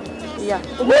to. Yeah.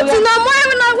 Uti no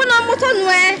mo na moto no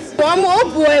e. Wo mo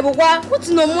obu e bugwa.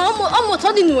 Uti no mo o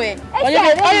moto di no e. Oye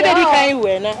be di kan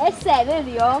iwe na. Ese le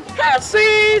rio.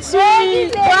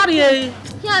 Sweet. Bari.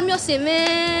 Ya mi o se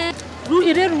me.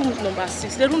 Room number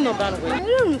 6. The room number 1.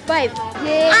 Room 5.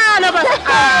 Yeah. Ah, number.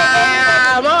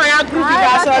 Ah, mama ya group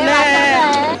ga so na.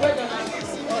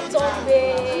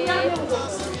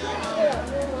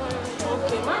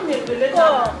 Okay, mama be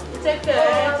later. Take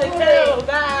care.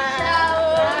 Bye.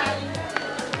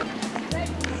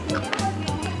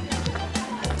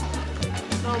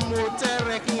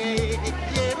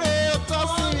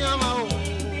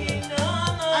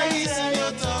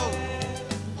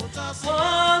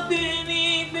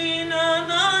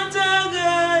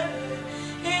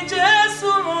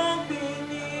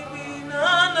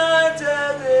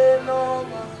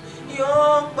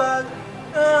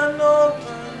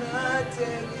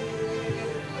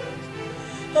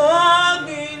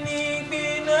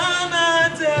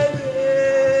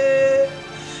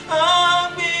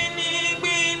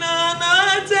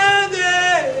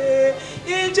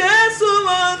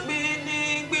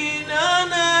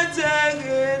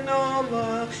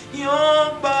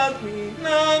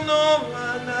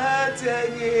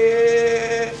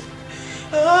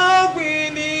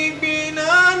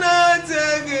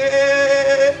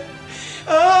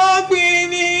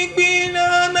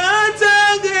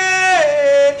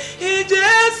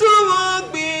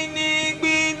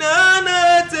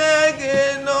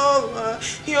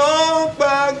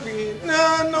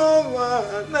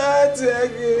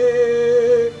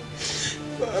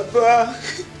 Baba,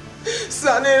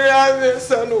 sanirame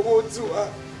sanowotua.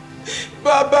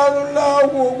 Baba nula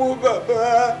wo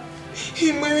baba.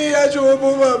 Imwe ya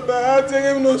jobo baba,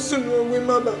 tere no sunu wi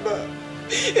ma baba.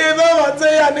 Eba wa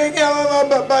te ya ne ya ma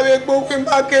baba be gbo wi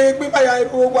ma ke gbe ba ya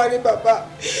ro wa ni baba.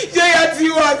 Je ya ti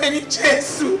wa ni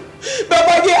Jesu.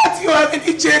 Baba je ya ti wa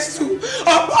ni Jesu.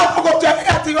 Opa ko te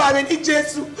ya ti wa ni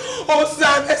Jesu. O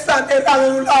sane ra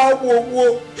nula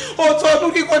wo. O to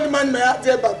du ki ko ni man ma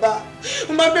ya baba.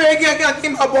 Uma bege ki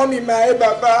ma bo mi ma e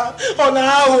baba.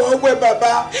 Ona o gwe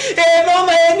baba. E no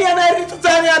ma eni na ri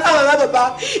tutani ana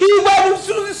baba. Iwa du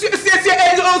se esa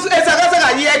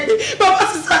ye egbe. Baba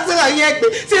se ye egbe.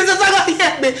 Se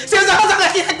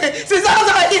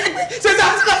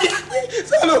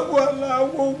Salo wala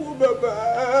wo baba.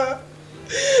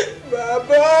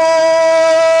 Baba.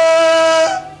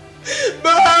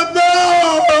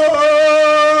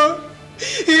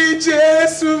 I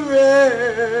Jesu me.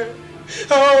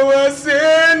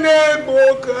 Awasene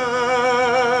boka.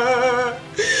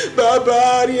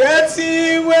 Baba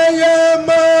rieti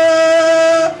weyama.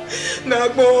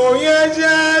 Nagbo ya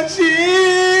jachi.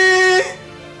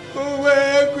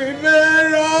 Uwe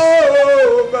kwimera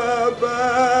o baba.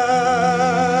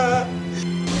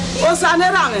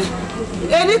 Osanera me.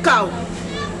 Enika o.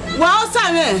 Wa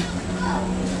osame.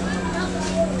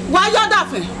 Wa yo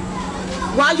dafe.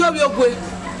 Wa yo bi ogwe.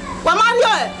 Wa mario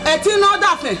eti no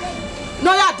dafe.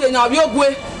 No ya tenya bi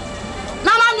ogwe.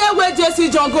 Nana mi ewe Jesi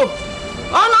Jongo.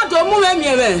 Ona do mu me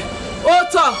mieme.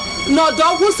 Oto no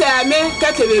dogu se ame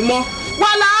kekebe mo.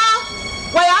 Wala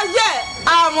wa ya ye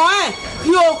awon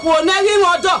yo ko ne ri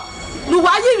modo.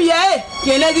 Luwa yi ye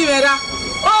ye ne ri mera.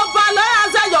 O ba lo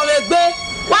ya se yo me gbe.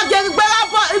 Wa je gbe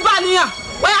la ibaniyan.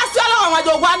 Wa ya se Ọlọ́run wa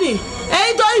jo gwa ni.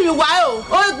 Eyi to imi wa o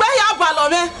gbe ya ba lo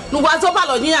me nuwa to ba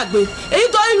lo yin agbe. Eyi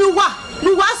to imi wa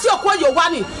nuwa si okwo yo wa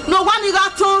ni. No wa ni ga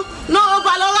tun no o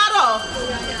ba lo raro.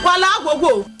 Wala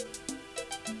gbogbo.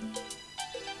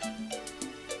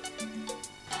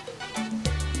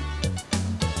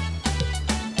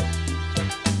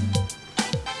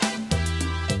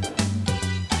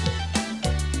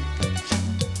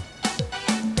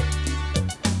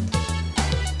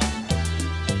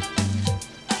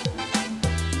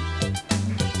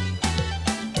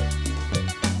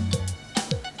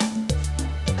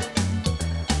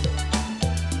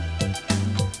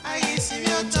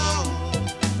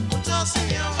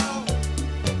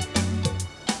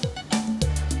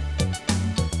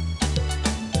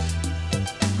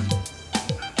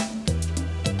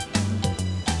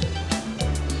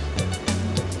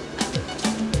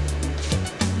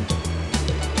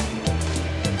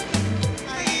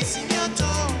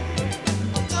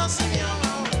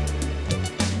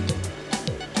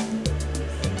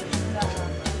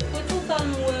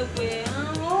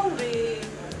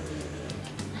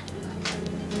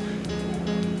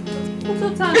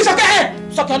 It's okay.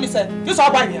 It's okay, only say. You saw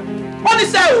by me. Only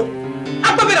say,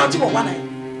 I'm going to go one night.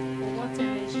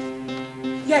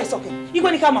 Yeah, it's okay. You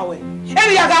going to come away.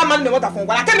 Any other man, the water phone.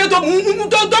 I can't do I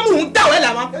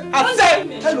say,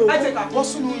 hello. I take a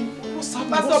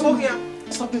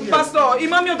Pastor, Pastor,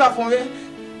 Imam, you that phone.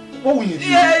 What will you do?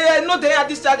 Yeah, no, they are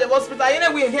discharged of hospital. You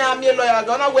know, we hear I'm a lawyer.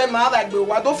 Gonna wear my like the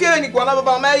what? Don't fear any guana,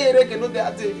 but my ear no they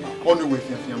are taking. Only way,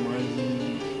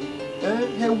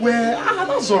 where? Ah,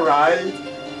 that's all right.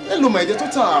 Hello, my dear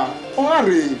daughter.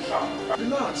 Hurry.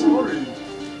 Relax, hurry.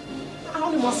 I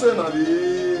only must say now.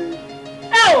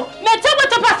 Oh, me tell what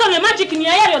the pastor the magic in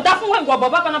here. You dafu when go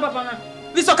baba na.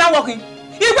 This okay walking.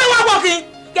 You go walking.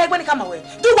 Get when come away.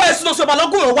 Do what is no so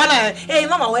balogu o wa na. Eh,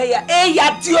 mama we ya. Eh,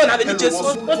 ya dio na be Jesus.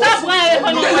 O ta fun e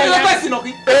ko no.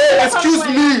 Hey, excuse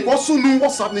me.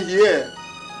 What's happening here?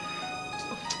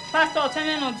 Pastor, tell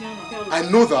me no dio. I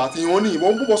know that. You only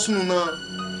won't go soon na.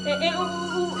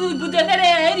 Bude tere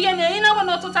eri ene ina wo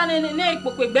no to ta ne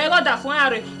ipope gbe go da fun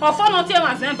are. O fo no tie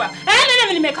ma semba.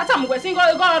 Ne me kata mu gwesin go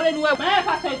re nu e.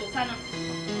 Pastor do sana.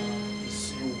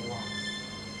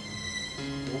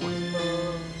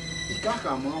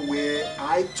 Where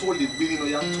I told the building of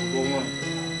your to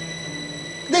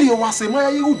then you was a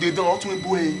man who did not to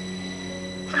boy.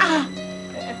 Ah,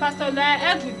 Pastor, that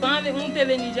every band won't tell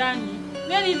any Johnny.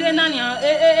 Many day, Nania,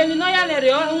 and no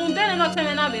yellow, who did not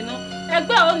tell me. A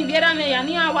girl only be a man,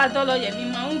 near $1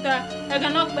 in Mounta. I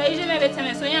cannot pay you every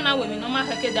time, so you're not women, no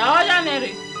matter the all I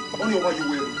marry. Only what you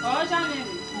will. All I marry.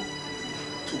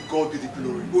 To God be the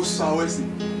glory. Go Sawesi.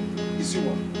 Is you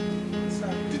one?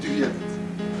 Did you hear that?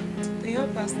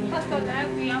 Pastor, that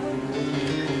we are.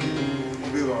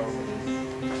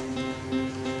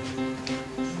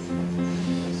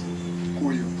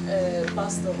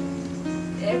 Pastor,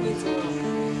 everything.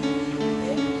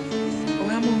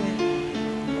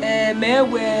 Me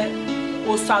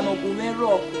Osano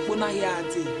Gumero,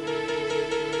 Bunayati.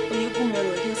 Oye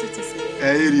Gumero, you citizen.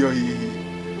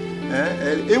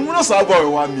 Emuno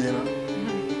sabo wa miena.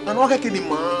 Ano ka kini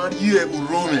man ye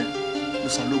urome.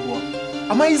 Lusalugo.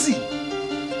 Amazing.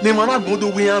 Ne mana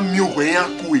gbodo we an mi o we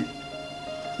an ku e.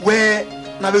 We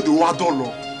na be do wa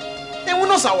dolo.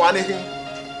 Emuno sa wa ne hin.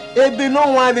 Ebe no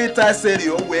wa be ta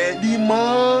serio we di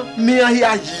man mi ahi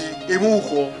ayi emu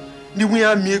ko. Ni we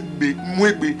an mi egbe mu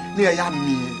egbe ni ya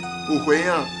mi o ko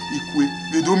yan ikwe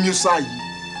le do mi sa yi.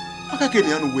 Aka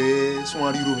kini an we so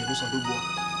an riro me lusalugo.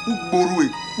 Ugboru e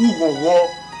ugogo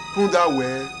fun da we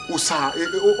o sa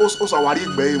wari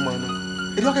egbe e man.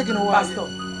 E do ka kini wa Pastor.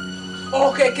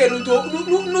 Okay, kenu to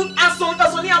nu ason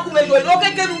ni akumejo.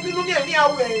 Okay, kenu binu ni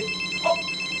awe.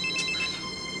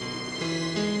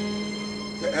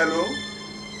 Hello?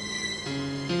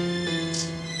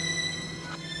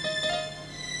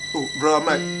 Oh, brother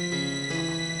Mike.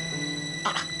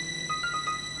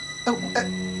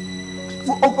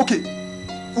 Okay.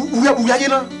 We are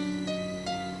here.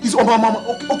 Is on mama.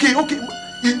 Okay.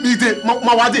 Me de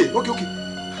mawade. Okay.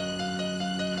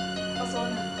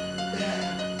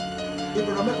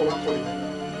 Brother Mike, what call it?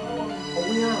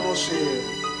 We are rush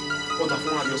order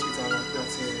from the hospital that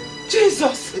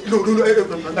Jesus! No, I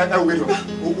will wait.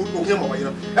 Okay, mama, you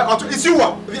know. It's you.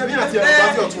 Viens here.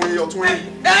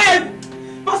 Hey!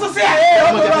 Pastor, say hey!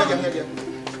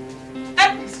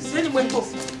 C'est du moment.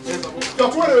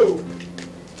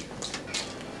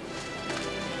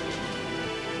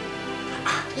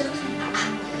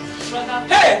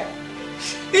 Hey!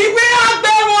 Il veut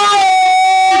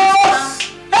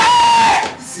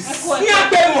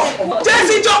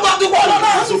Jesse Joko du Bono.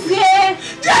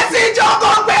 Jesse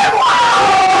Joko Bemo.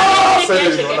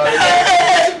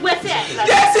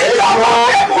 Jesse Joko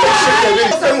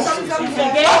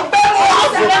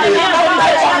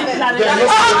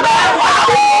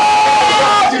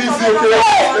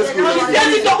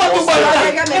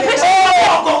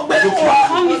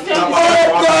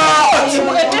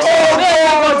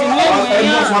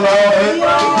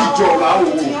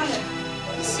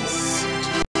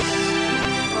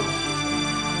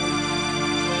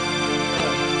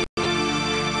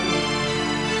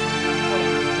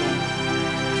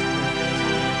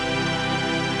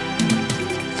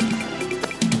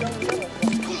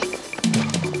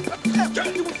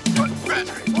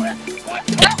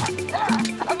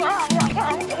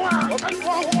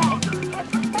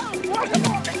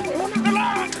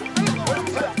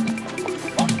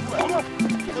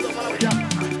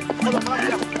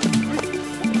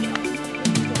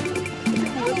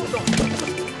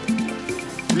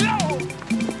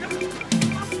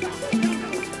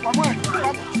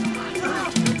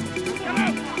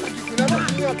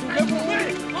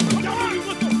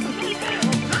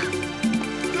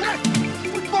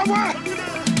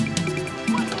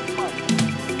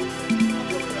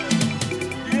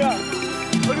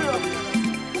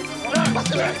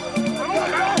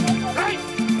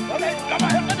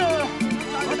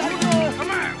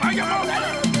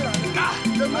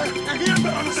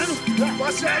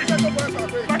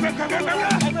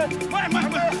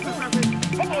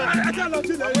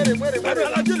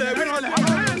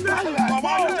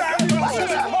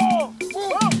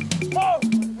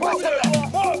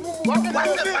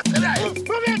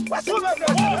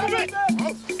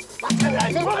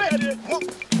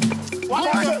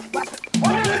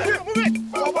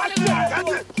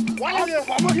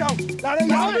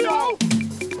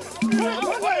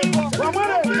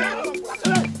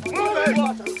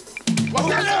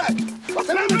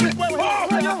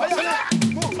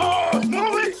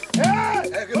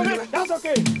That's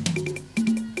okay.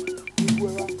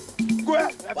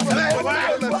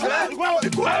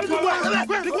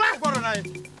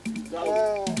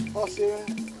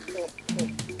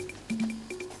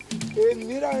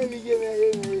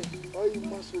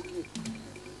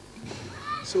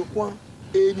 So kwa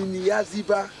eni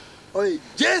yaziba oye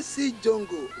Jesse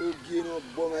Jongo ogino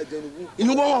boma jenu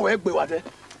inu boma we gbe wa de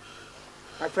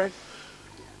my friend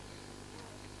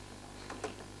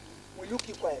will you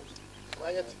keep quiet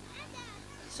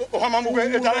so o ma mo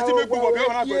gbe e tare ti be gbo be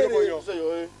na gbe bo yo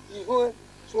iho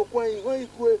so kwa iho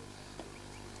ikwe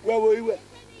we wo iwe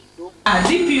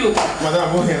DPO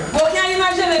madam go here go here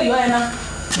ina jele yo ena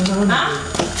ah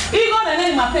igo na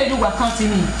ni ma pay do account ni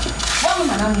what me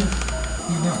madam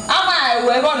ama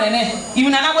we go nene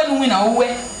even na we nu na owe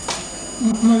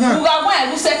uga gwa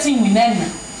e setting win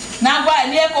na gwa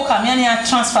ni e ko kamia ni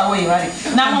transfer we right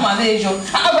na mama be jo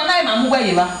agwa na ma mu gwa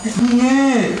ye ba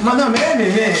madam me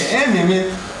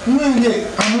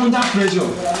I'm under pressure.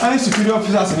 I need superior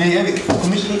officers in here.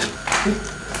 Commission.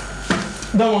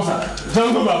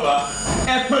 Don't go, Baba. I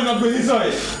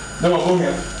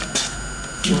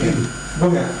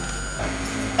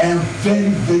am very,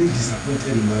 very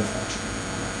disappointed in my fault.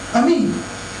 I mean,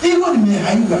 even me,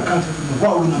 I knew I can't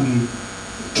help me.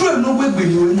 True, no way, but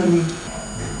you know.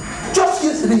 Just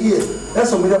yesterday here, that's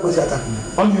some other boys attacking me.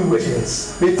 On your way?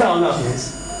 Yes. They town now?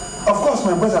 Yes. Of course,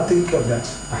 my boys are taking care of that.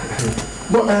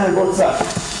 But sir,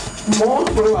 more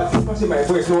people are discussing my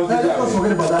voice. Let's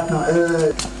forget about that now.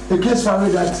 The case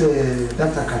family that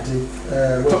Akate,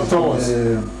 Thomas.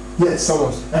 Yes,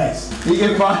 Thomas. Yes.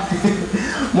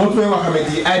 More people are coming.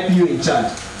 The IPO in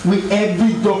charge with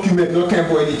every document. No can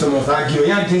for any Thomas. Agio, you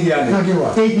can't hear me.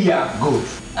 Good.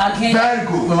 Again. Very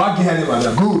good. No, I can't hear me.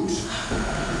 Good.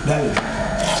 Very.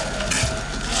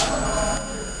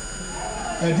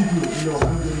 DPO, you know,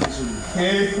 I'm getting this.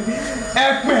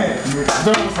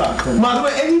 Don't sir. Madam,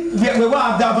 any we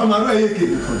want that from Madam.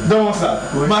 Don't sir.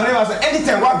 Madam was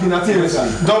anytime what been at here, sir.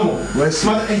 Don't.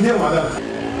 Madam, madam.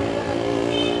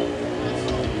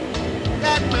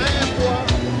 That man boy.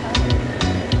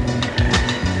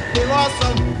 He was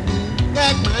some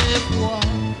that man boy.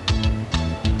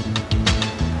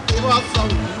 He was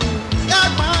some that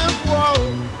man boy.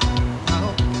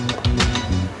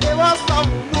 He was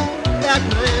some that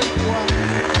man boy.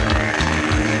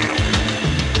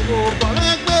 Oh,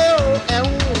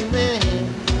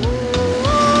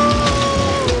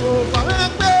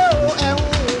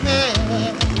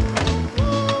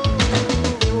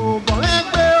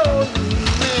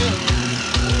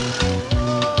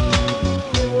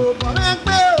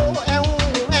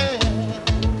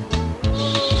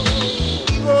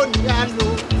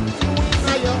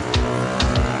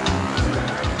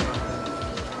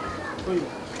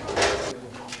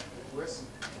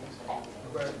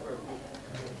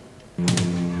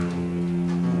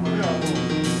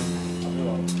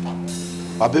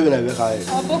 Baby,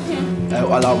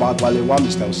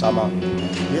 Mr. Osama.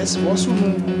 Yes, what's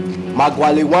wrong?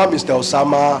 Mr.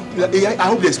 Osama. I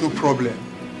hope there's no problem.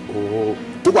 Oh,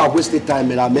 you are wasting time,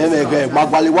 man.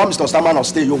 Mr. Osama not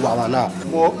stay you now.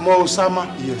 Mo Osama?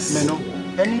 Yes. No.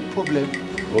 Any problem?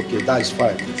 Okay, that is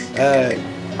fine.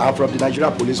 I'm from the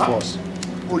Nigerian Police Force.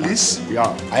 Police?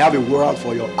 Yeah, I have a warrant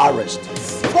for your arrest.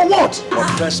 For what? For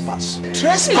trespass.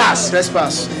 Trespass?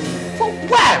 Trespass. For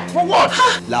where? For what?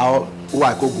 Now,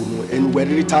 and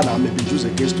when return, I may be used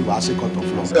against you as a court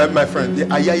of law. My friend, the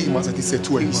Ayayi must have said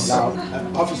to us. Now,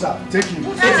 officer, take him.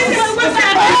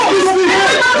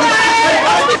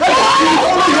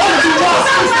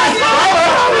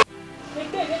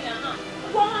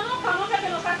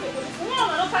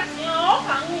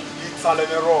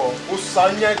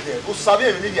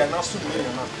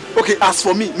 Okay, as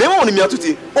for me, me want me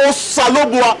atuti. O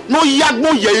salobua no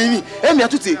yagbo yeyin. E me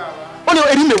atuti. Oni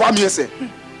eri me wa mi ese.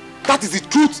 That is the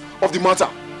truth of the matter.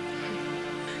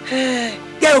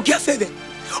 Yeah, you get it.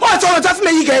 Oh, it's all just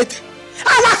me you get.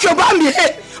 I want your bambi.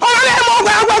 Oh,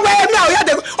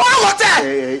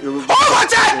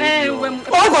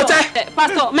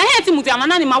 Pastor, me heti muti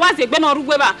amana ni mawase gbe no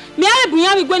rugbe ba. Me are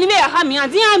bunya mi gbe ni me ya ha mi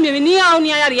adi ya mi ni ya oni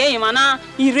ya re yin mana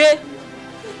ire.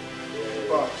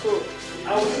 So,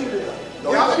 I will see you later.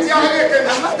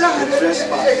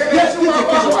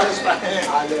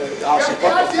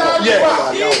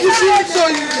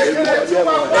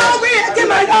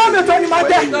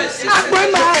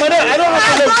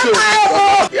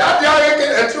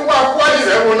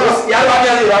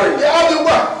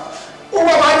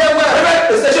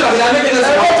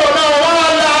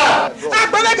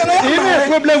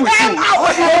 Problem with you.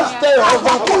 Stay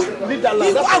over. Leave that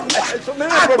life.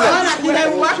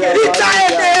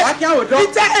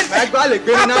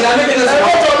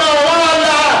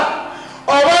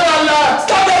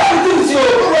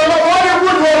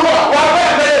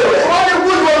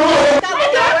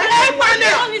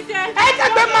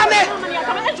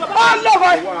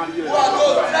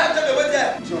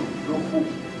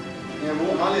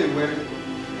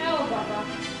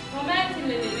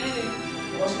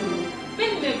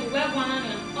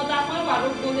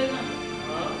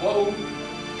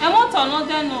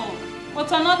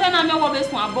 na me wo be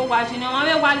sun abo wa jine wa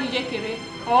we wa lije kere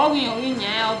o wi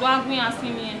yen odo agun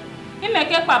asimi e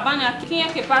meke pa bana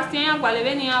kiyen ke pasien ya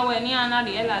gwalebe ni awe ni ana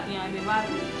ri ela din abe ba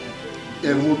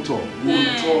Emuto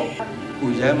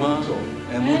Ujema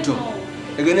Emuto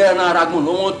Egene na aragun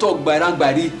lo won to gba ran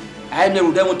gbari ai me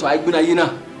ru de moto ai gbina yina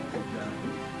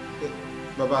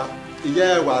Baba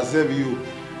iye wa zebi yo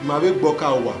ma be gboka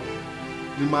wa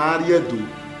ni ma ri edo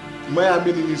ma ya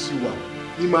mi ni siwa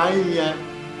ni ma yin ya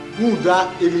Muda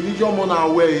emi ni yo mo na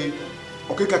we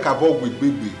okeka ka bo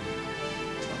gbegbegbe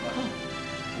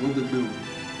wo gbegbe o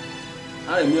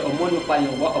are mi omo ni pa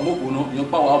yan wa omo ko no yan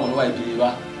pa wa omo wa ibi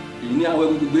wa ini awe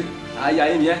gbegbe aya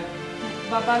yin ye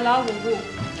babalawo wo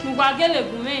mugba gele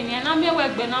gunme ni na mewe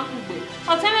gbe na kugbe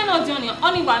o tele no di oni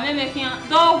oni gba meme kian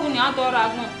do ogun ni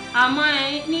adora gun ama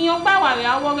ni yo pa wa re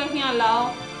awo ge kian la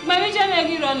o gbe mi je me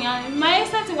giro ni ma e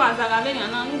se ti wa zaga be ni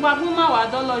na ngba gun ma wa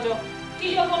do lojo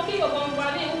kiyo ngba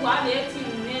ni wa le ti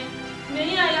ni me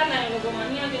ni aya na lo go ma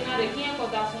ni ade na re kian ko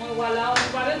da fun wa la o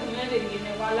gba be gun me le ni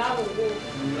ne wa la wo wo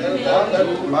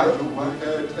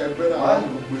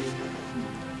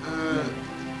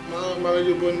ma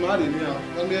yo bon ma re ni a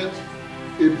ande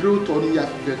ebro to ni ya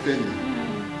fefe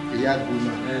ni ya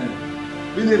guna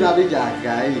bi ni la be ja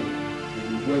gai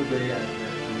ni gbe ya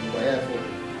wa ya fo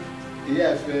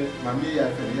ya fe mami ya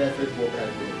fe ko ka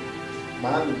gbe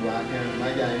ma lu wa kan ma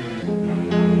ja yin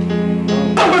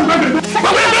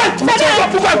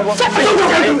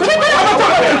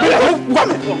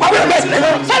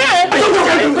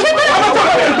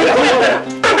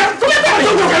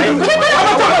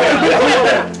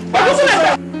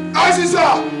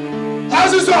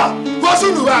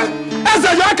Ese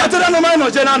yo akatera no mai no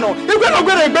jena no. Igwe no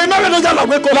gwere gbe ma we no ja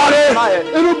lagwe ko mare.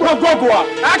 Inu gogo a.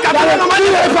 Akatera no mai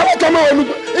e fa ko ma onu.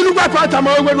 Inu gba pa ta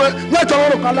ma we no. Na to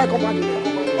ro kala ko ma ni.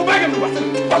 O ba ge mi wase.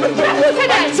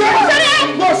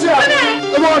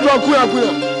 E mo do ku ya.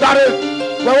 Dare.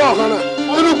 We wo kana.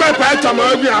 Inu gba pa ta ma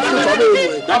we afu so be we.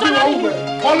 Abi wo we.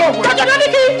 Olowo. Kakana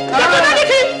niki.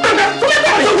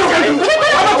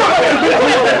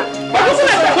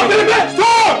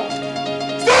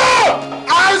 Stop!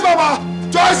 Eyes, Baba!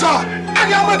 Joyce! I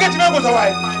can't get you over the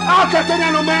way. I'll get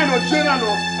no man or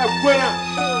general a winner.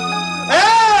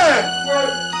 Eh!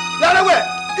 That away.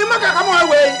 You make a come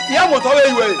away. Yamoto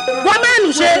away. What man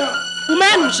who say? Who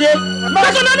man who say? But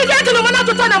you know the cake no man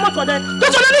to turn a motor there. But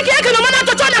you know the cake no man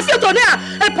to turn a filter there.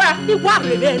 A pa, you walk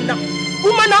again now.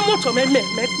 Woman, I'm motor men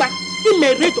make back. You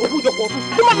may read over your coat.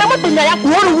 You want to be there.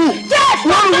 Yes!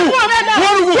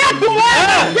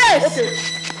 Yes!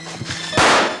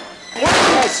 Okay.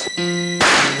 Yes.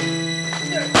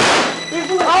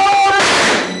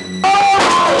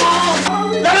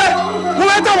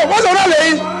 What's all that?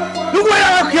 Look where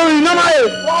I'm carrying. No,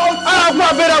 I'm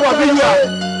not better. What you are?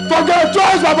 Forget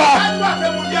choice, Baba.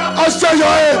 I'll say your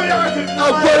head.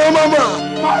 I'll put your mama.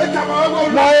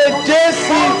 My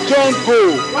Jesse don't go.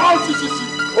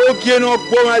 Okay, no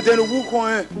problem. Then who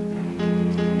can?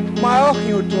 My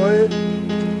own toy.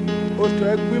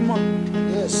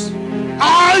 Yes.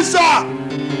 Answer!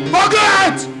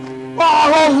 Forget!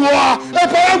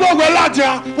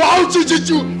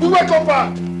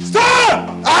 Stop!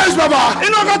 Eyes, Baba! You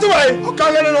know, got away. Okay,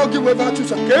 you don't give away for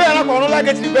Tusa. Can I not like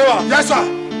it? Yes, sir.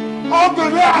 Open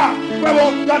there! Baba,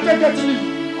 that take it to me.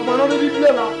 I'm not really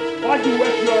clear now. Why do you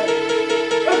work here?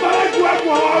 If I like to work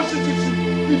for house,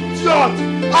 it's not.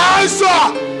 Answer!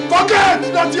 Forget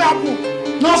that you have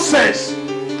nonsense.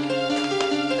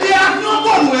 Yeah, no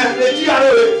one where the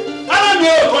TRA. I don't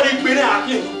know what it been at.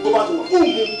 Go back to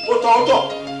Oto.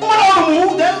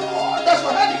 Oh, then that's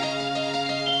my headache.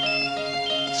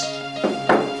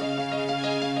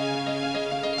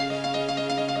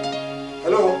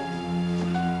 Hello.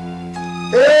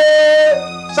 Hey,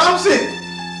 Samson.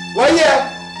 What year?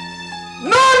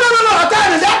 No.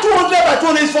 Atani, that 200 by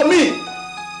 200 is for me.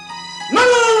 No.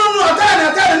 Atani.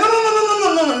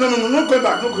 No, go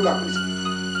back, please.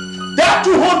 That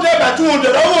 200 by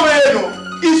 200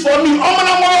 is for me.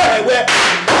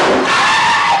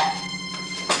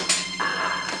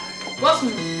 What's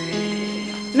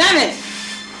Nene?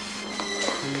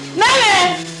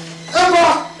 Emma!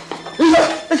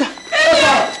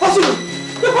 What's it?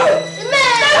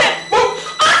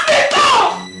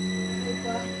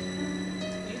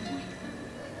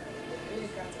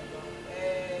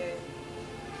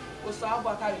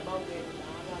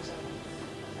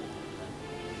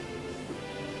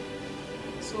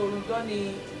 So Rugoni,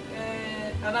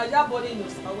 and I have body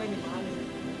knows when you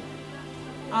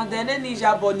and then any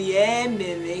jaboni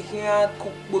me here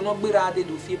cook not be ready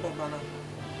to feed Babana.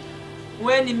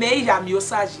 When he made him your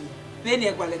saji, then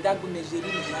you will that good measure.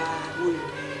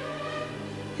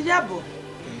 Jabo.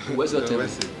 Where's your turn?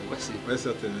 Where's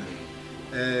your turn?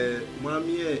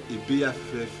 Mammy, a beer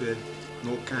fefe,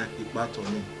 no can eat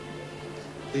baton.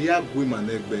 A young woman,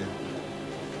 egg.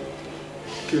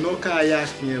 Kino kayak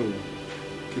here,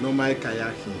 Kino my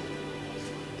kayaking.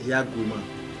 A young woman.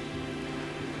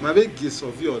 My big gifts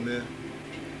of your name.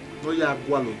 No ya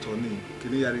gualo Tony,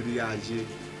 can you already age?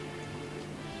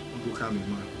 Go come,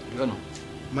 man.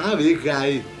 My big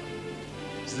guy.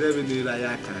 7 years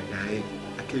I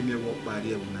came here walk by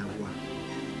there when I walk.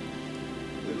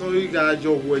 You know, you got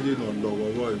your wedding on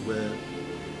Lower where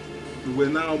you were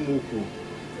now Moko.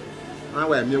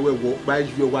 Now I may walk by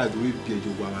your wife with Gage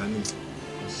of Wawani.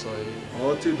 Sorry.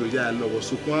 All to the yellow was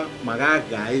so one, my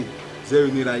guy,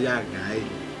 7 years guy.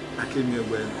 I came here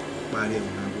when Maria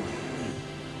when I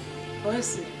walk.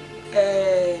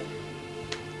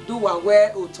 Do what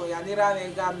where Otoyanira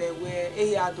Mega me where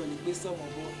a yard on the base of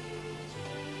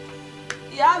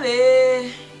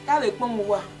Yale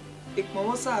Pomwa,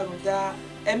 Ekmosa,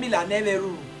 Emila never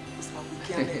room.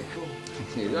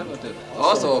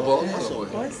 Also,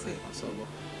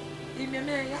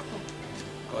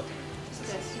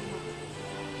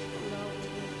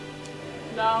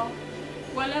 now,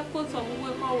 well, I put some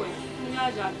work away.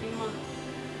 Nyaja Bima.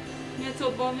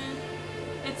 Neto Bomi,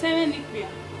 a Temenicbia,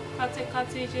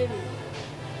 Kate Jelly.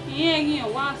 Ye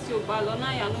was your Balona,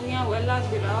 Yanuya, well, as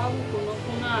with our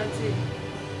Kunati.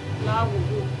 Lawu.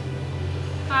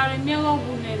 Carry me along,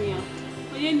 Bunania.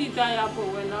 You need diabo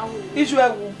when I will.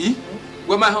 Israel,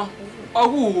 where my home? Oh,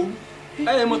 who? I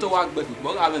am not a walk back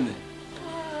with Avenue.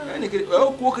 And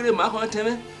you walk in my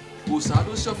home, who saw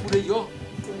those of the yo.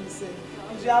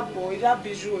 Jabo,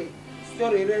 Jabijou.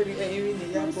 You're ready and you in the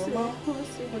Yabo.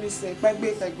 When you say, back.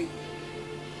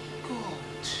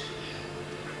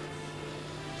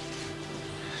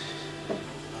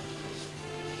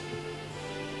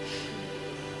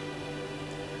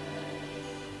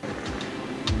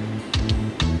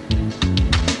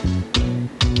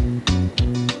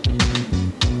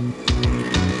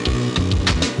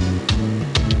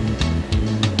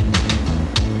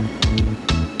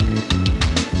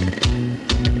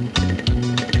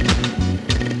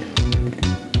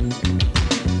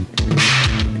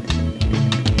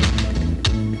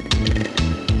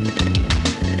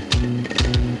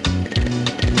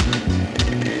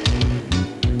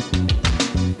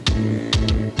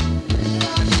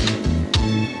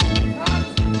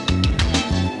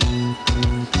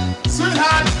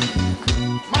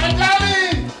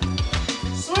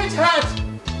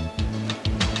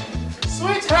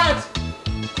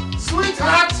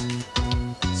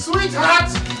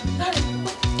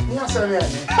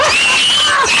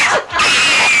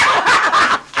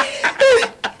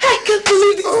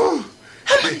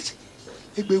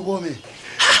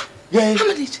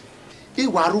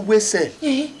 Say,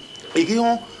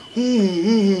 again,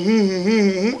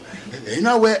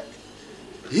 now where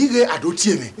he get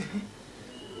adotieme.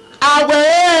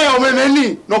 Awe,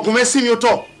 omemeni, no kumesi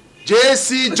mioto.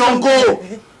 JC Jongo.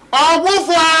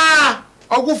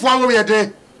 Ogufwa we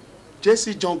there.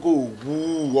 JC Jongo.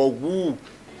 Woo.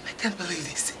 I can't believe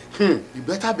this. You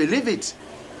better believe it.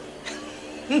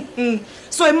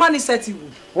 So a man is set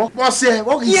you. What say?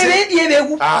 What is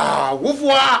it?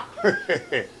 Wufwa.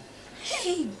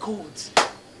 Hey God.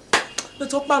 But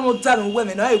talk about no down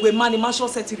women. I will money man shall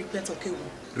set repent okay.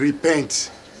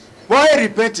 Repent. Why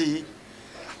repent?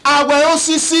 I will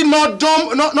also see no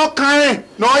dumb, no kind,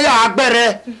 no ya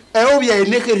agbere. E o ye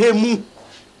neke hemu.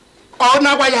 O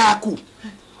na wa ya ku.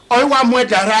 O wa mu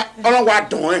dara, o wa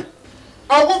don.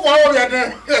 O go for o ye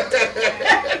den.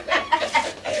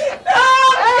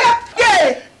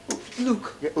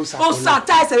 Look. O sa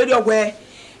tie se we where.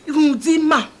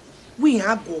 Rudima. We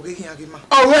have go again.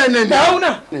 Oh, when then? No,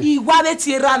 no. He wanted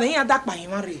to run and that by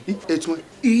him. It's one.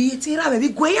 It's a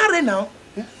going now.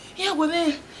 Yeah,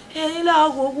 women. Eh, la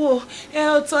wo.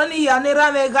 Tony ya ne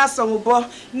rame gaso mo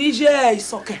Niger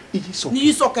isoke. Ni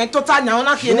isoke total na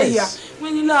ona kene here.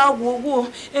 When la wo.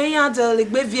 Ya de le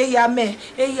gbe vie ya me.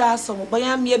 Ya so mo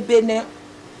ya mi bene.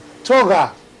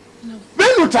 Toga.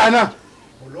 Benutana.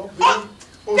 The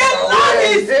Lord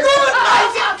is good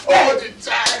all the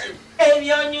time.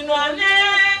 Evion you know me.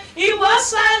 He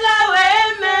was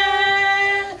away me.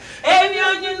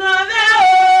 Evion you know me.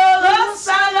 Oh,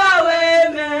 away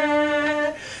me.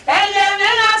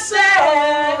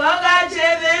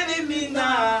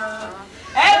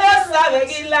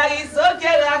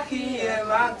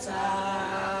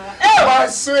 My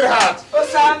sweetheart.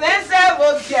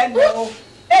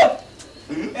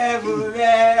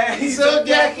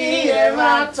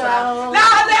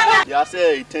 Ya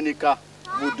say itenika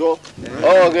budo.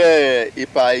 Okay,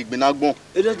 ipa igbinagbon.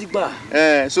 Edo digba.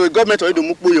 So the government already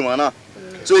mu poye wana.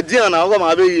 So e dia na go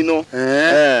ma be yi no.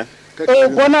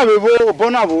 Bona bebo,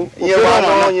 bona bo.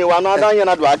 Yen wa no adan yen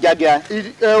na do agiagia.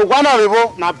 Bona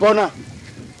bebo na bona.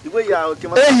 Iwe ya o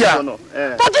kema no.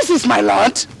 But this is my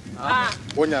land.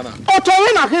 Onyana. Oto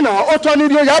we na hin na, oto ni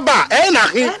dio yaba, na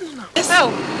hin.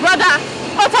 Oh, brother,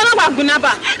 oto na gba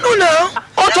gunaba. No.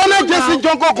 Oto na jesi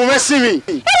jonko gun si mi.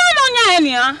 E no nya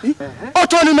eni a.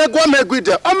 Oto ni megwa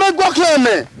megwide, o megwa ke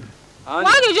me. Wa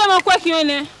gi je mo kwa ki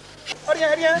ene. Ori.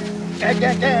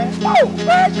 Oh,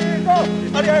 baby, go.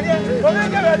 Ori. O me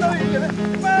ke be lo yi.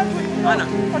 Ana.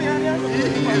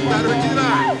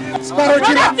 Ori.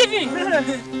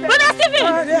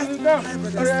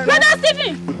 Brother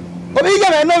Stephen. Obi je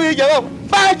me no wi je o.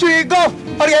 Baby, go.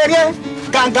 Ori.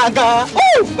 Ganga.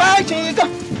 Oh, baby, go.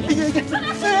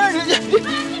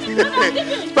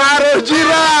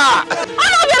 Parojira.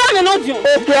 Ana bera me no dio. O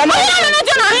pe ana. Ana no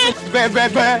dio na hin. Be.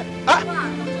 Ah.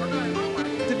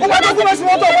 Okay,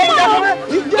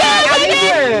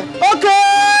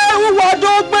 who want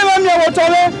to be on your water?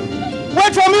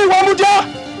 Wait for me, Wamudia.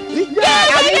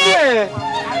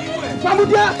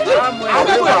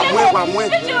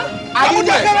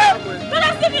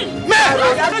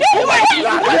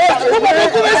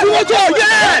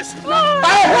 Yes. Okay.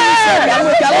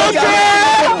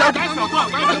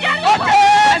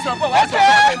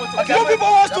 You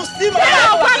people want to see my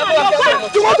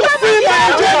You want to see my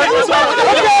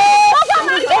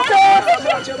Okay.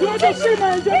 You want to see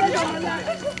my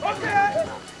Okay.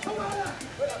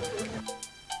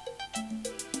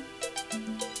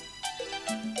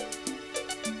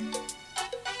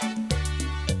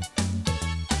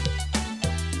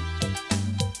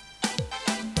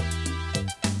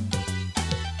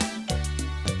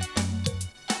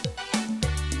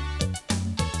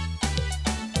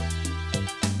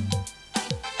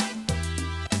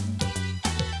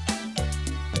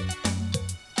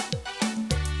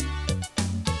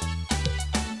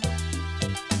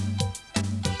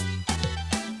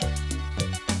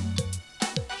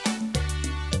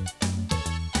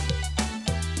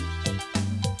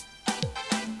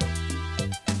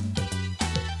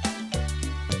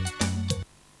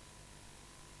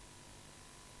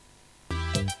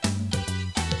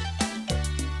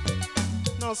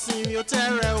 Simi o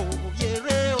tere o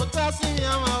yere o ta simi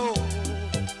ama o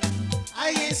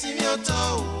aye simi o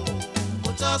to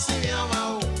simi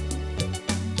ama o